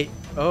 Alright.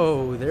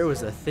 Oh, there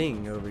was a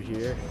thing over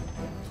here.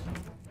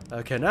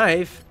 A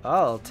knife.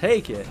 I'll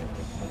take it.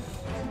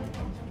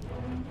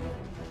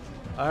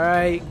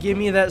 Alright, give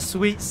me that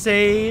sweet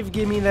save.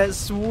 Give me that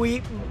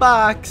sweet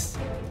box.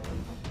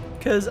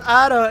 Cause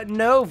I don't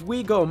know if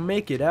we gonna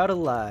make it out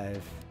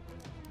alive.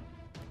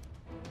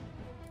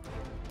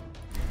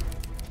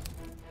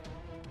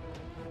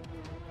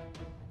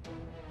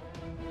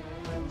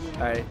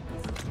 Alright.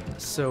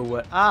 So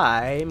what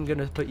I'm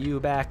gonna put you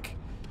back.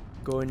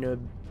 Going to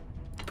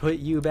put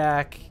you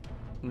back.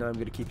 No, I'm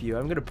gonna keep you.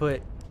 I'm gonna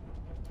put.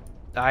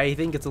 I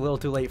think it's a little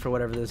too late for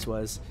whatever this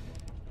was.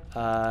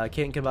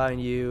 Can't combine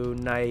you.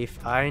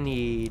 Knife. I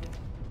need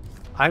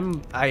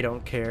I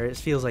don't care. It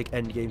feels like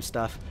endgame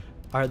stuff.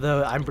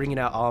 Although I'm bringing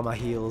out all my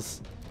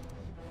heals.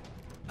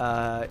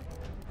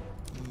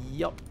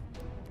 Yup.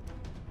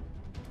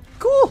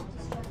 Cool.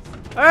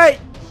 All right.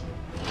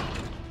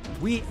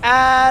 We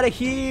out of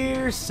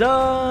here,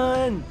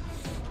 son.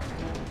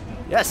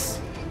 Yes.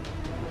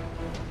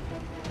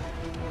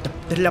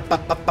 Hey!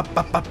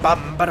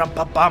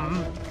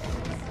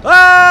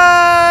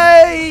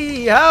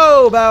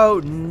 How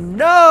about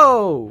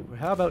no?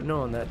 How about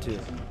no on that too?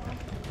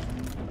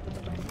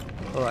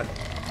 Hold on.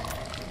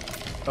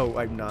 Oh,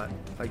 I'm not.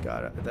 I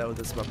got it.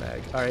 That's my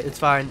bag. All right, it's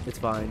fine. It's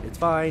fine. It's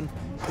fine.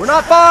 We're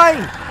not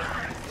fine.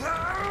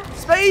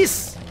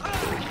 Space.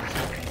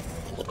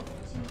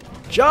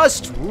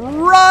 Just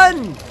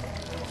run.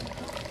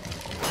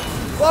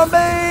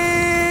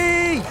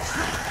 Bombay!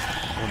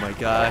 Oh my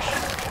gosh.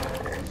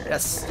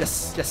 Yes,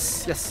 yes,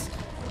 yes, yes.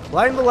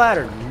 Climb the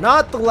ladder,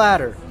 not the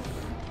ladder.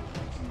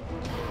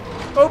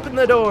 Open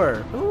the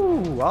door.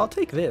 Ooh, I'll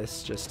take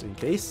this just in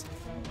case.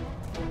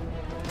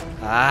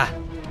 Ah,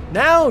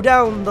 now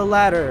down the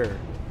ladder.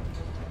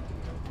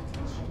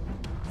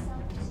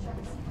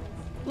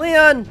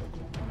 Leon,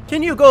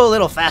 can you go a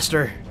little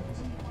faster?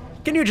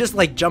 Can you just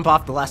like jump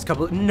off the last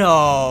couple?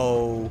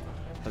 No.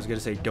 I was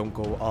gonna say don't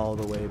go all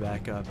the way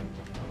back up.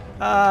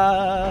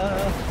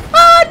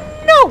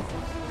 No!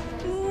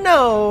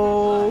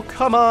 No!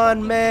 Come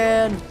on,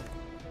 man!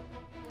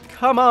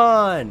 Come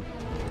on!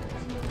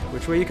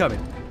 Which way are you coming?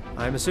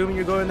 I'm assuming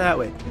you're going that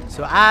way.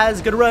 So I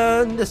was gonna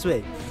run this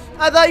way.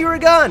 I thought you were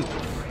gone!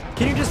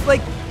 Can you just,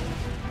 like,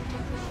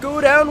 go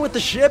down with the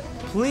ship,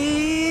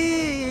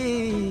 please?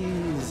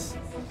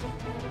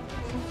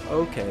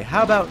 Okay,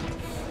 how about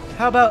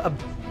a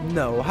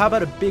no? How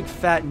about a big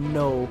fat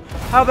no?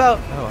 How about,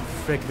 oh,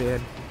 frick,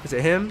 man. Is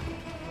it him?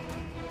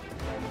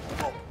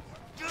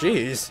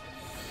 Jeez.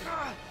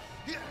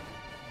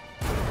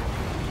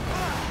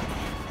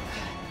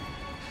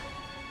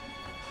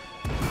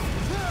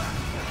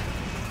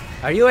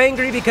 Are you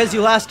angry because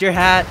you lost your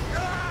hat?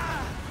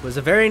 It was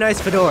a very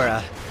nice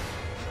fedora.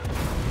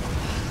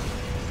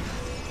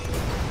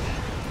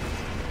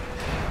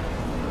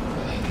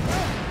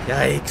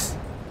 Yikes.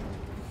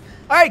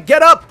 Alright,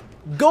 get up!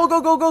 Go,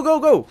 go, go, go, go,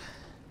 go!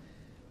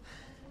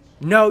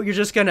 No, you're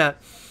just gonna...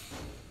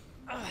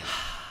 Gotta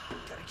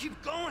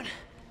keep going.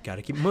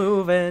 Gotta keep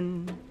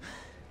moving.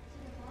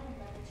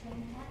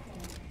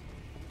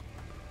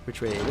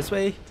 Which way? This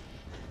way?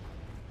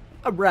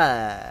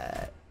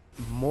 Alright.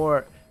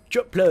 More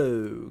jump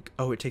plug.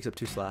 Oh, it takes up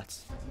 2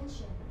 slots.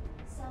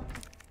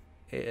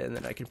 And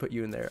then I can put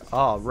you in there.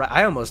 Alright.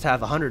 I almost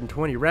have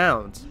 120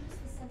 rounds.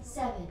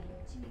 7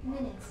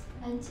 minutes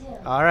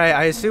until. Alright,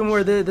 I assume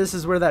this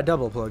is where that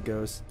double plug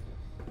goes.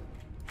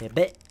 Yeah,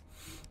 bit.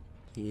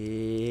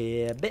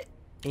 Yeah, bit.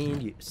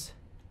 And use.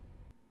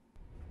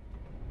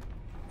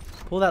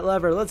 Pull that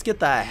lever. Let's get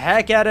the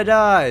heck out of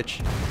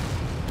Dodge.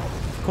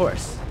 Of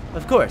course.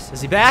 Of course.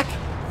 Is he back?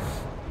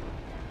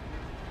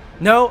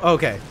 No?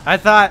 Okay. I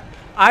thought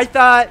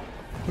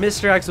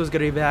Mr. X was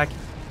going to be back.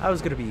 I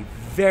was going to be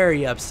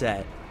very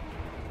upset.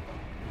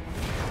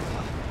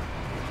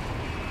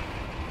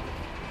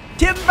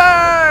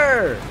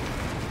 Timber!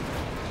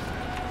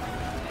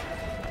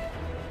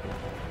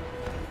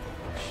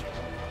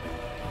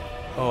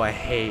 Oh, I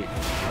hate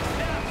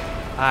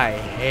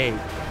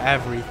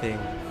everything.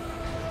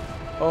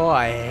 Oh,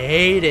 I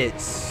hate it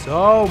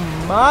so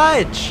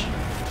much.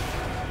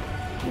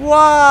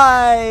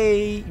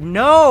 Why?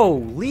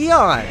 No,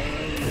 Leon.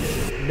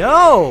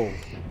 No.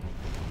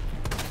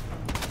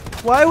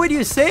 Why would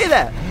you say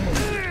that?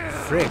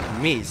 Frick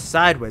me,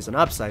 sideways and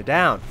upside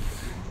down.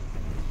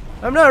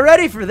 I'm not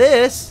ready for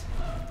this.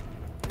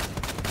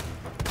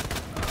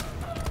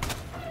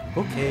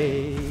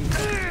 Okay.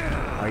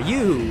 Are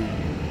you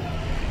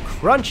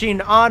crunching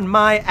on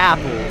my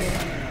apples?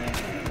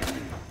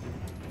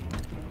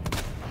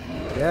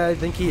 Yeah, I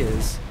think he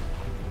is.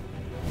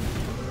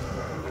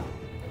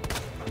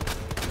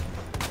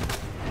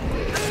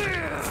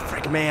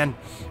 Frick, man.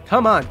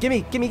 Come on, give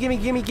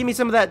me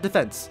some of that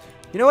defense.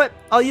 You know what?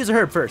 I'll use a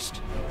herb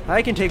first.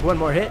 I can take one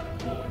more hit.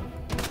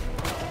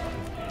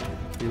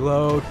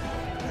 Reload.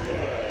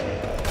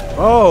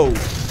 Oh.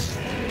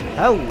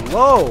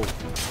 Hello.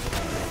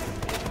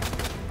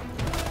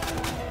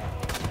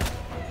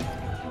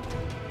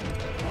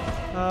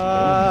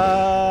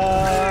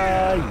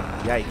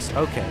 Yikes.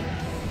 Okay.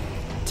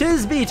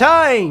 'Tis be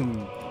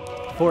time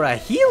for a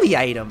Healy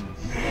item.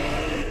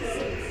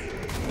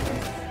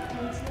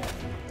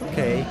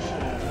 Okay.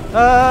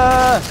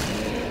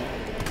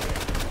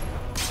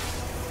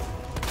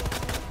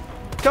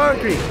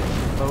 Concrete.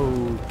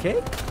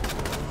 Okay.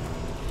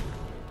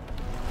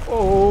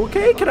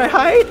 Okay, can I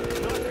hide?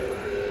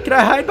 Can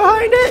I hide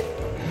behind it?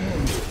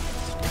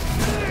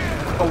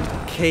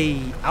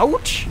 Okay,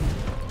 ouch.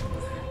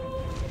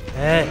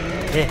 Yeah,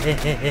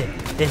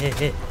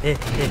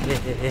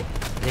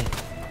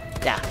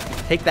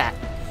 take that.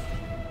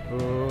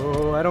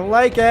 Oh, I don't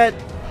like it.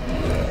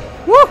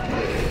 Woo!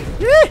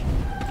 Yeah,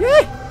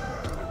 yeah.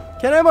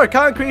 Can I have more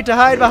concrete to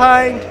hide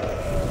behind?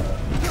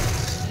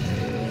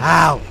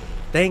 Ow.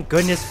 Thank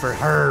goodness for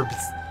herbs.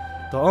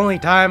 The only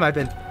time I've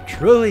been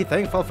truly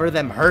thankful for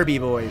them Herbie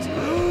boys.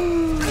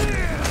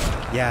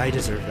 Yeah, I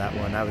deserve that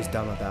one. I was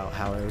dumb about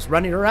how I was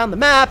running around the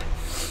map.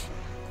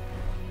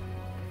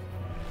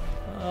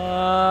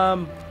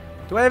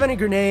 Do I have any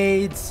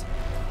grenades?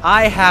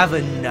 I have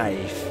a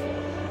knife.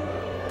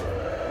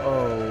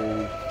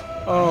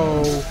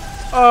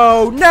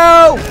 Oh,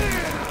 no!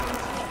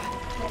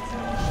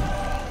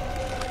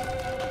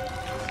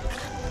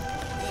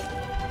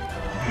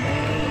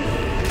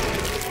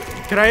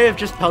 Could I have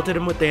just pelted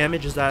him with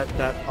damage? Is that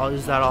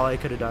all I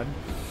could have done?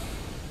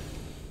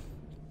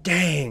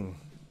 Dang.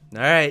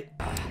 Alright.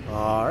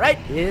 Alright,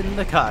 in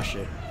the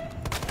caution.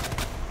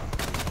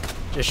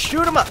 Just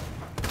shoot him up.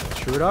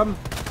 Shoot him.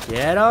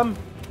 Get him.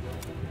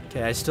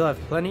 Okay, I still have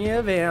plenty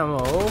of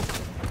ammo.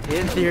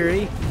 In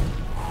theory.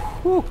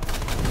 Whew.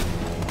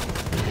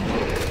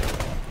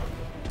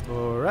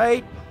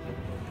 Alright.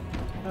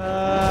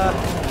 Ow.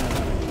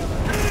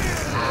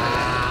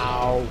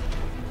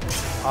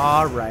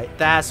 Alright,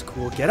 that's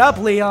cool. Get up,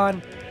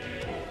 Leon.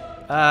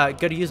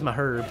 Gotta use my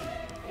herb.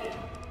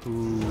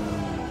 Ooh.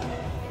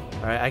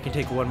 Alright, I can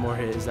take one more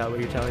hit. Is that what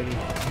you're telling me?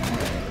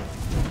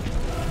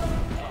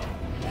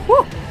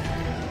 Woo!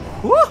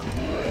 Woo!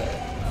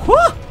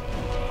 Woo!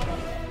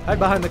 Hide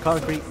behind the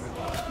concrete.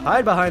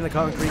 Hide behind the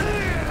concrete.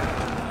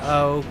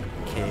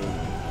 Okay.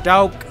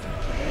 Doke.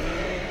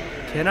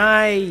 Can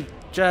I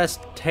just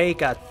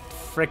take a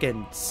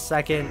frickin'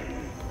 second?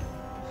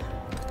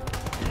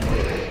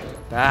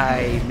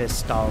 I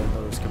missed all of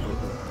those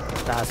completely.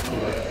 That's cool.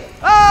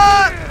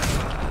 Ah!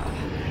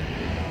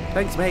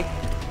 Thanks, mate.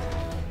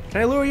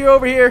 Can I lure you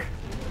over here?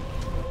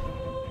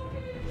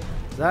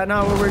 Is that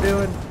not what we're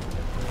doing?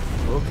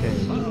 Okay.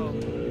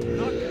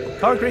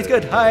 Concrete's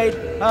good. Hide,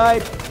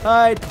 hide,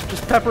 hide.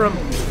 Just pepper him.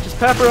 Just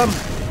pepper him.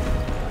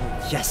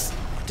 Yes.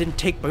 Didn't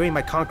take away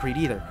my concrete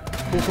either.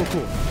 Cool, cool,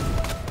 cool.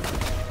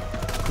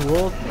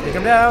 Cool. Take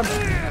him down.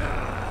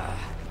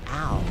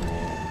 Ow.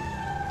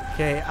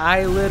 Okay,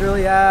 I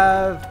literally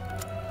have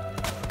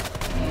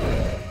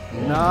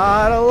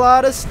not a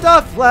lot of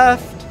stuff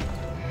left.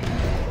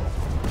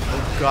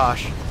 Oh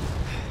gosh.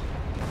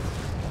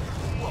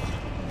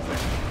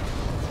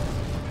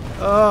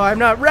 Oh, I'm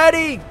not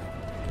ready.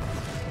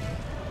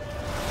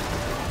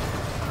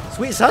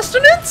 Sweet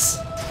sustenance?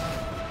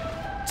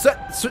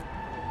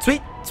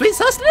 Sweet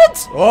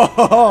sustenance?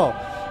 Oh.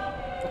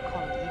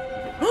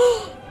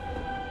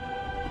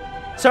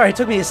 Sorry, it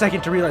took me a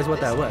second to realize what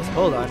that was.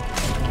 Hold on.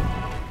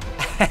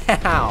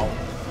 Ow.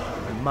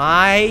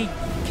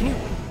 Can you...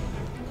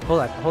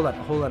 Hold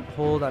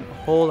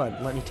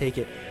on. Let me take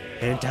it.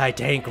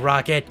 Anti-tank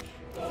rocket.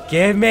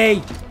 Give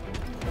me.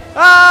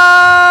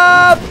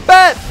 Ah,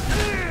 bet.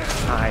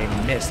 I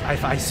missed.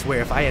 I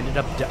swear, if I end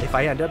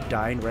up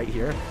dying right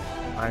here,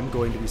 I'm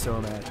going to be so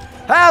mad.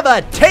 Have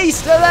a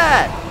taste of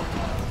that.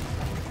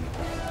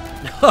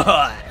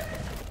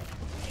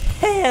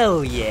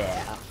 Hell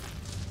yeah.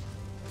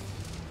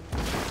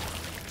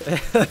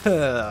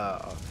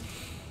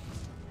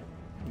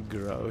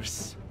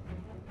 Gross.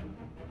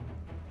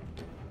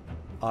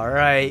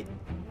 Alright.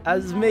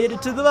 I've made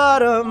it to the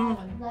bottom.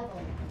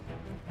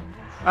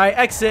 Alright,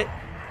 exit.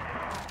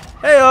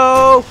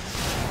 Heyo!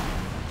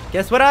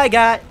 Guess what I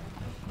got?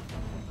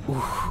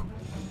 Ooh.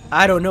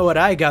 I don't know what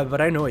I got,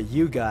 but I know what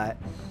you got.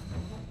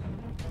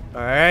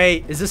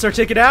 Alright, is this our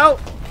ticket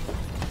out?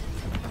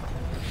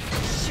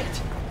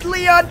 Shit!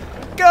 Leon,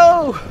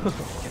 go!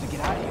 Gotta get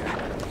out of here.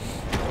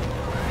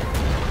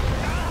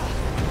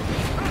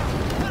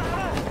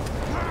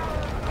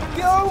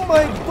 Go,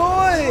 my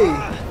boy!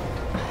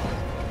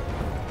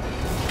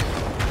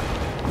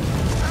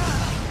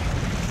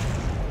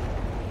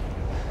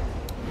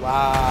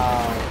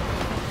 Wow.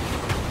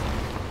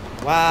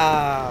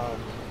 Wow.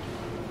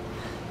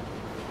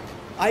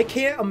 I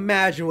can't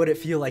imagine what it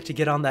feels like to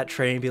get on that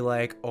train and be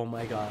like, oh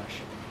my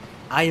gosh,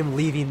 I am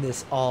leaving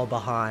this all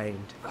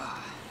behind.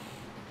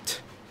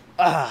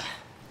 I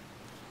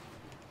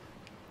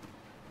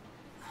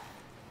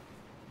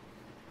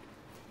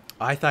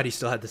thought he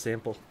still had the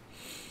sample.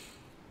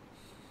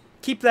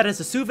 Keep that as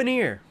a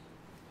souvenir.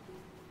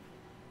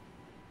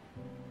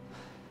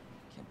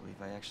 Can't believe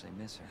I actually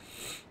miss her.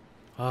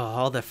 Oh,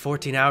 all the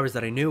 14 hours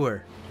that I knew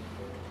her.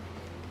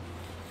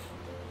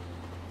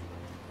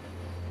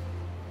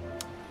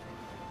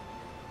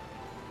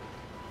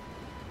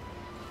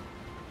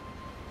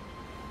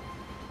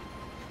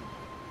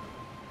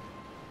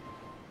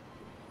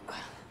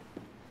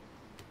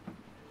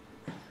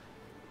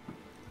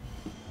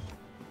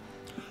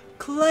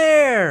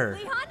 Claire!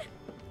 Leon?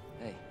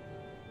 Hey.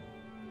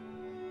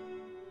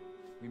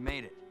 We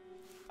made it.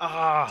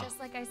 Ah, Just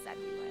like I said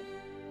we would.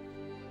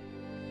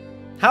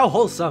 how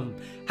wholesome.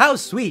 How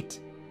sweet.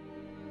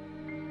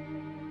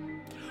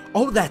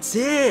 Oh, that's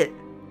it.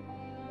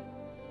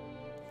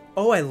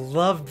 Oh, I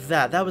loved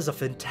that. That was a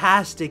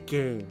fantastic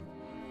game.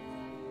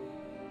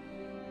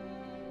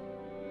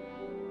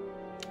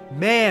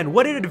 Man,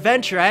 what an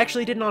adventure. I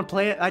actually didn't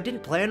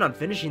plan on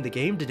finishing the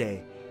game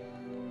today.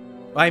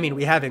 I mean,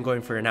 we have been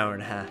going for an hour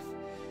and a half.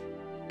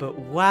 But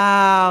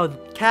wow,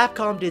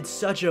 Capcom did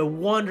such a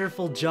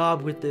wonderful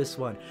job with this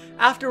one.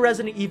 After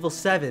Resident Evil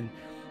 7,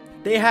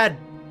 they had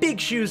big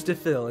shoes to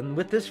fill, and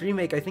with this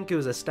remake, I think it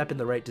was a step in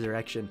the right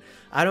direction.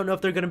 I don't know if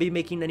they're going to be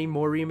making any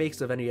more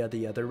remakes of any of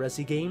the other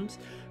Resi games,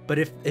 but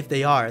if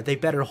they are, they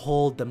better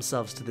hold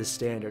themselves to this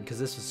standard, because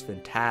this was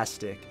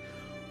fantastic.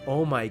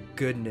 Oh my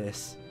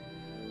goodness.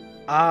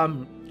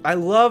 I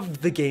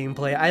loved the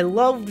gameplay, I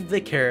loved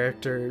the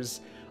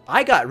characters.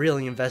 I got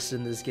really invested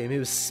in this game. It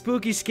was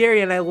spooky,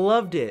 scary, and I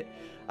loved it.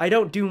 I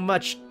don't do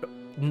much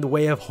in the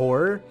way of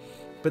horror,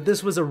 but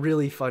this was a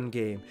really fun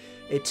game.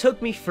 It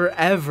took me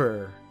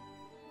forever,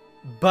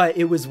 but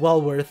it was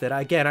well worth it.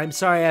 Again, I'm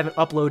sorry I haven't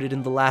uploaded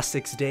in the last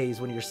 6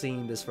 days when you're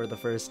seeing this for the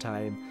first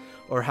time,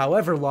 or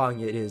however long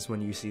it is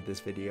when you see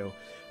this video.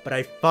 But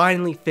I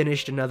finally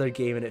finished another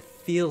game, and it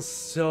feels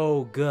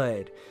so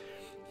good.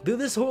 Through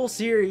this whole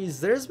series,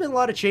 there's been a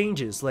lot of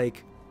changes,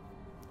 like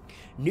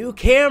new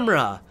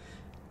camera,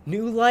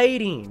 new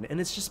lighting,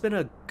 and it's just been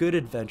a good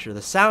adventure.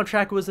 The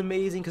soundtrack was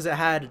amazing because it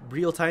had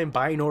real-time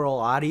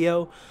binaural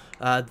audio.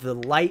 The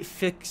light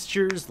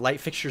fixtures, the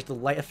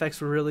light effects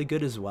were really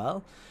good as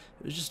well.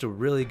 It was just a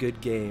really good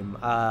game,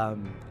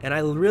 and I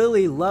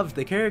really loved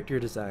the character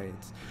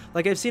designs.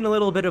 Like, I've seen a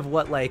little bit of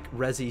what like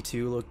Resi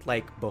 2 looked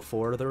like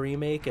before the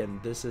remake, and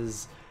this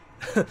is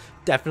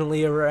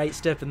definitely a right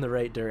step in the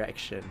right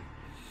direction.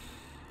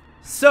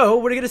 So,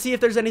 we're gonna see if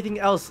there's anything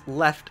else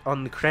left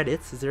on the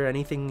credits. Is there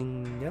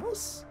anything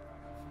else?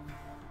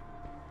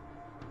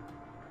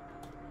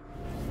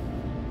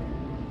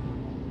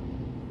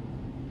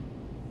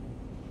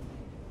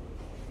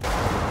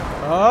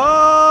 Oh!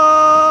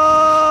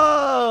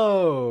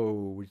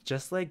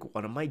 Just like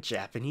one of my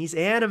Japanese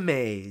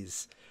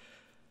animes.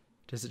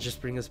 Does it just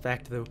bring us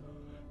back to the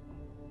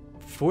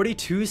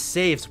 42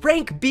 saves?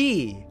 Rank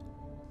B!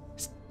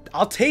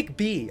 I'll take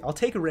B. I'll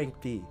take a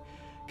rank B.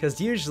 Because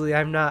usually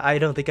I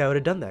don't think I would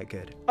have done that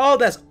good. Oh,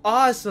 that's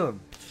awesome!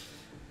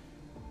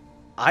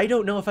 I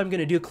don't know if I'm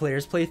going to do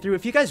Claire's playthrough.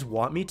 If you guys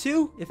want me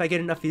to, if I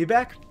get enough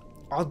feedback,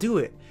 I'll do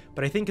it.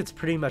 But I think it's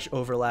pretty much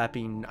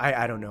overlapping.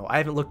 I don't know. I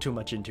haven't looked too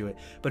much into it.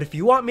 But if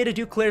you want me to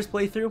do Claire's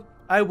playthrough,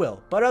 I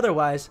will. But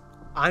otherwise,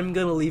 I'm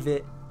going to leave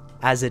it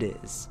as it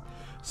is.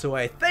 So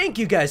I thank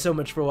you guys so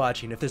much for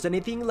watching. If there's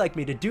anything you'd like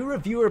me to do,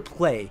 review, or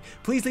play,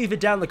 please leave it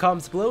down in the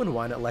comments below, and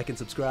why not like and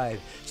subscribe.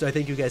 So I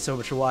thank you guys so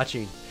much for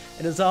watching.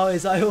 And as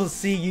always, I will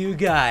see you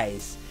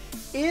guys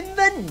in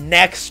the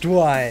next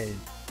one.